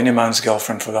 Or any man's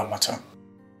girlfriend for that matter.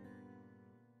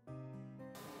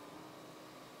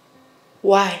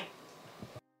 Why?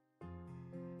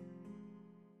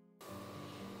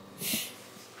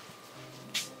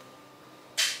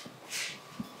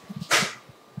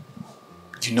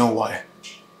 You know why?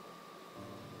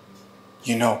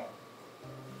 You know.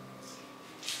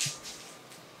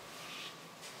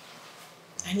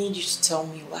 I need you to tell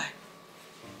me why.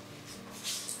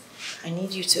 I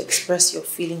need you to express your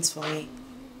feelings for me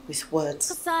with words.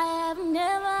 'Cause I have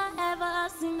never ever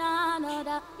seen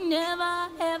another, never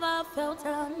ever felt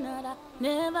another,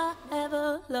 never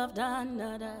ever loved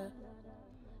another.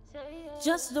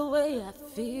 Just the way I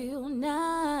feel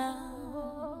now.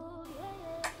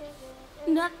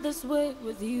 Not this way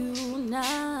with you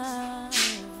now.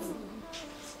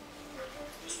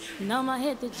 Now my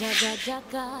head the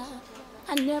jaga.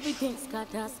 And everything's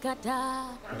scatter.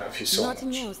 I love you so Nothing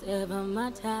much. else ever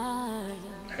matters.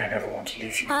 And I never want to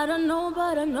leave you. I don't know,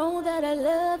 but I know that I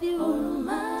love you. Oh,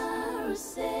 my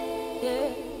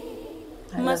say.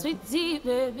 My sweetie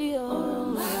baby. Oh,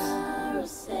 my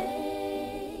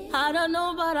say. I don't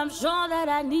know, but I'm sure that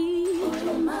I need.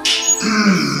 Oh, my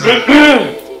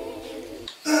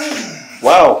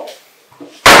Wow.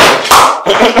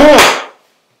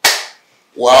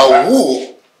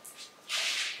 Wow.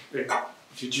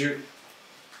 Did you?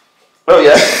 Oh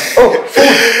yeah. Oh,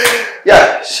 food.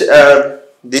 Yeah.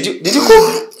 Did you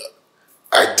cook?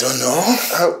 I don't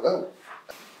know.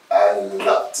 I'd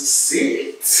love to see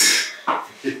it.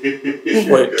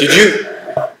 Wait,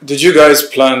 did you guys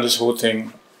plan this whole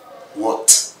thing?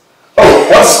 What? Oh,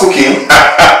 what's cooking?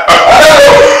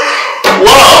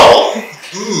 Wow!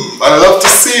 I'd love to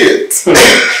see it.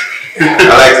 I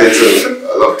liked it too.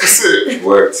 I'd love to see it. It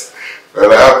worked.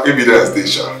 Well, I have evidence,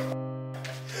 Deja.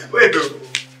 Wait, though.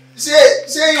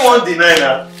 Say you won't deny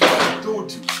now. I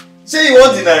told you. Say you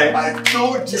won't deny. I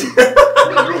told you.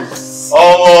 Rose.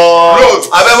 Oh, Rose.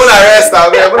 I'm gonna arrest her.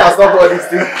 I'm gonna stop all these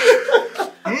things.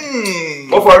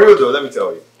 But for real though, let me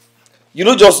tell you. You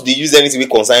don't just use anything we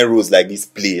concern Rose like this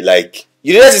play. Like,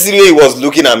 you didn't see the way he was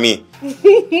looking at me.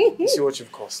 You see what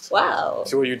you've cost. Wow.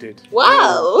 See what you did.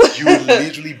 Wow. You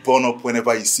literally burn up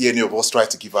whenever you see any of us try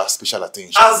to give her special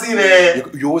attention. As in,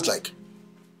 You're always like,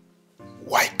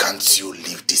 why can't you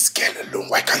leave this girl alone?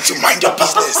 Why can't you mind your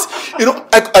business? You know,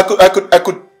 I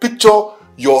could picture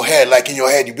your hair, like in your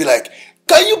head, you'd be like,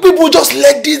 can you people just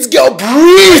let this girl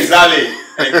breathe? Exactly.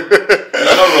 You're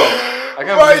not wrong. I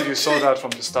can't believe you saw that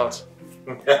from the start.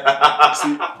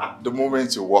 See, the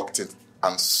moment you walked in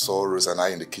and saw Rose and I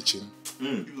in the kitchen,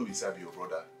 you know we serve your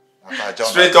brother.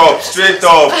 Straight up.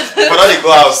 But not the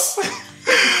go house.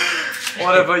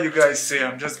 Whatever you guys say,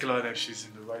 I'm just glad that she's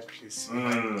in the right place.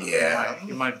 Yeah.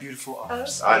 In my beautiful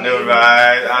arms. I know,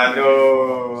 right? I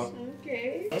know.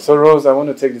 Okay. So Rose, I want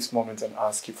to take this moment and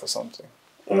ask you for something.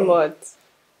 What?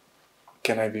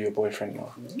 Can I be your boyfriend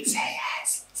now?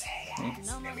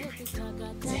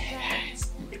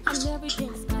 And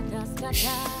everything's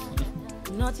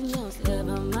nothing else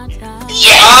ever matters.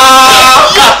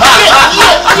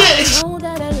 Know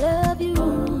that I love you,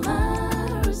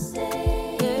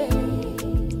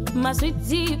 my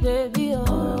sweetie baby,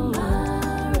 oh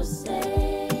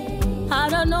I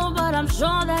don't know, but I'm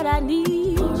sure that I need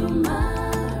you.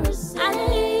 I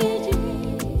need you,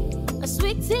 a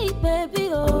sweetie baby,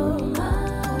 oh I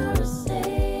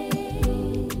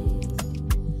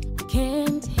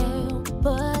can't help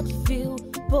but feel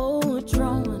both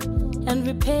drawn and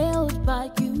repelled by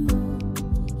you.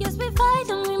 Yes, we fight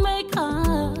and we make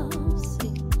up.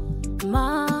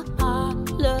 My heart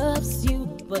loves you,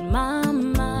 but my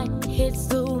mind hates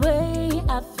the way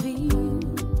I feel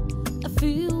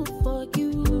for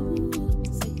you.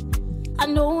 I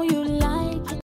know you like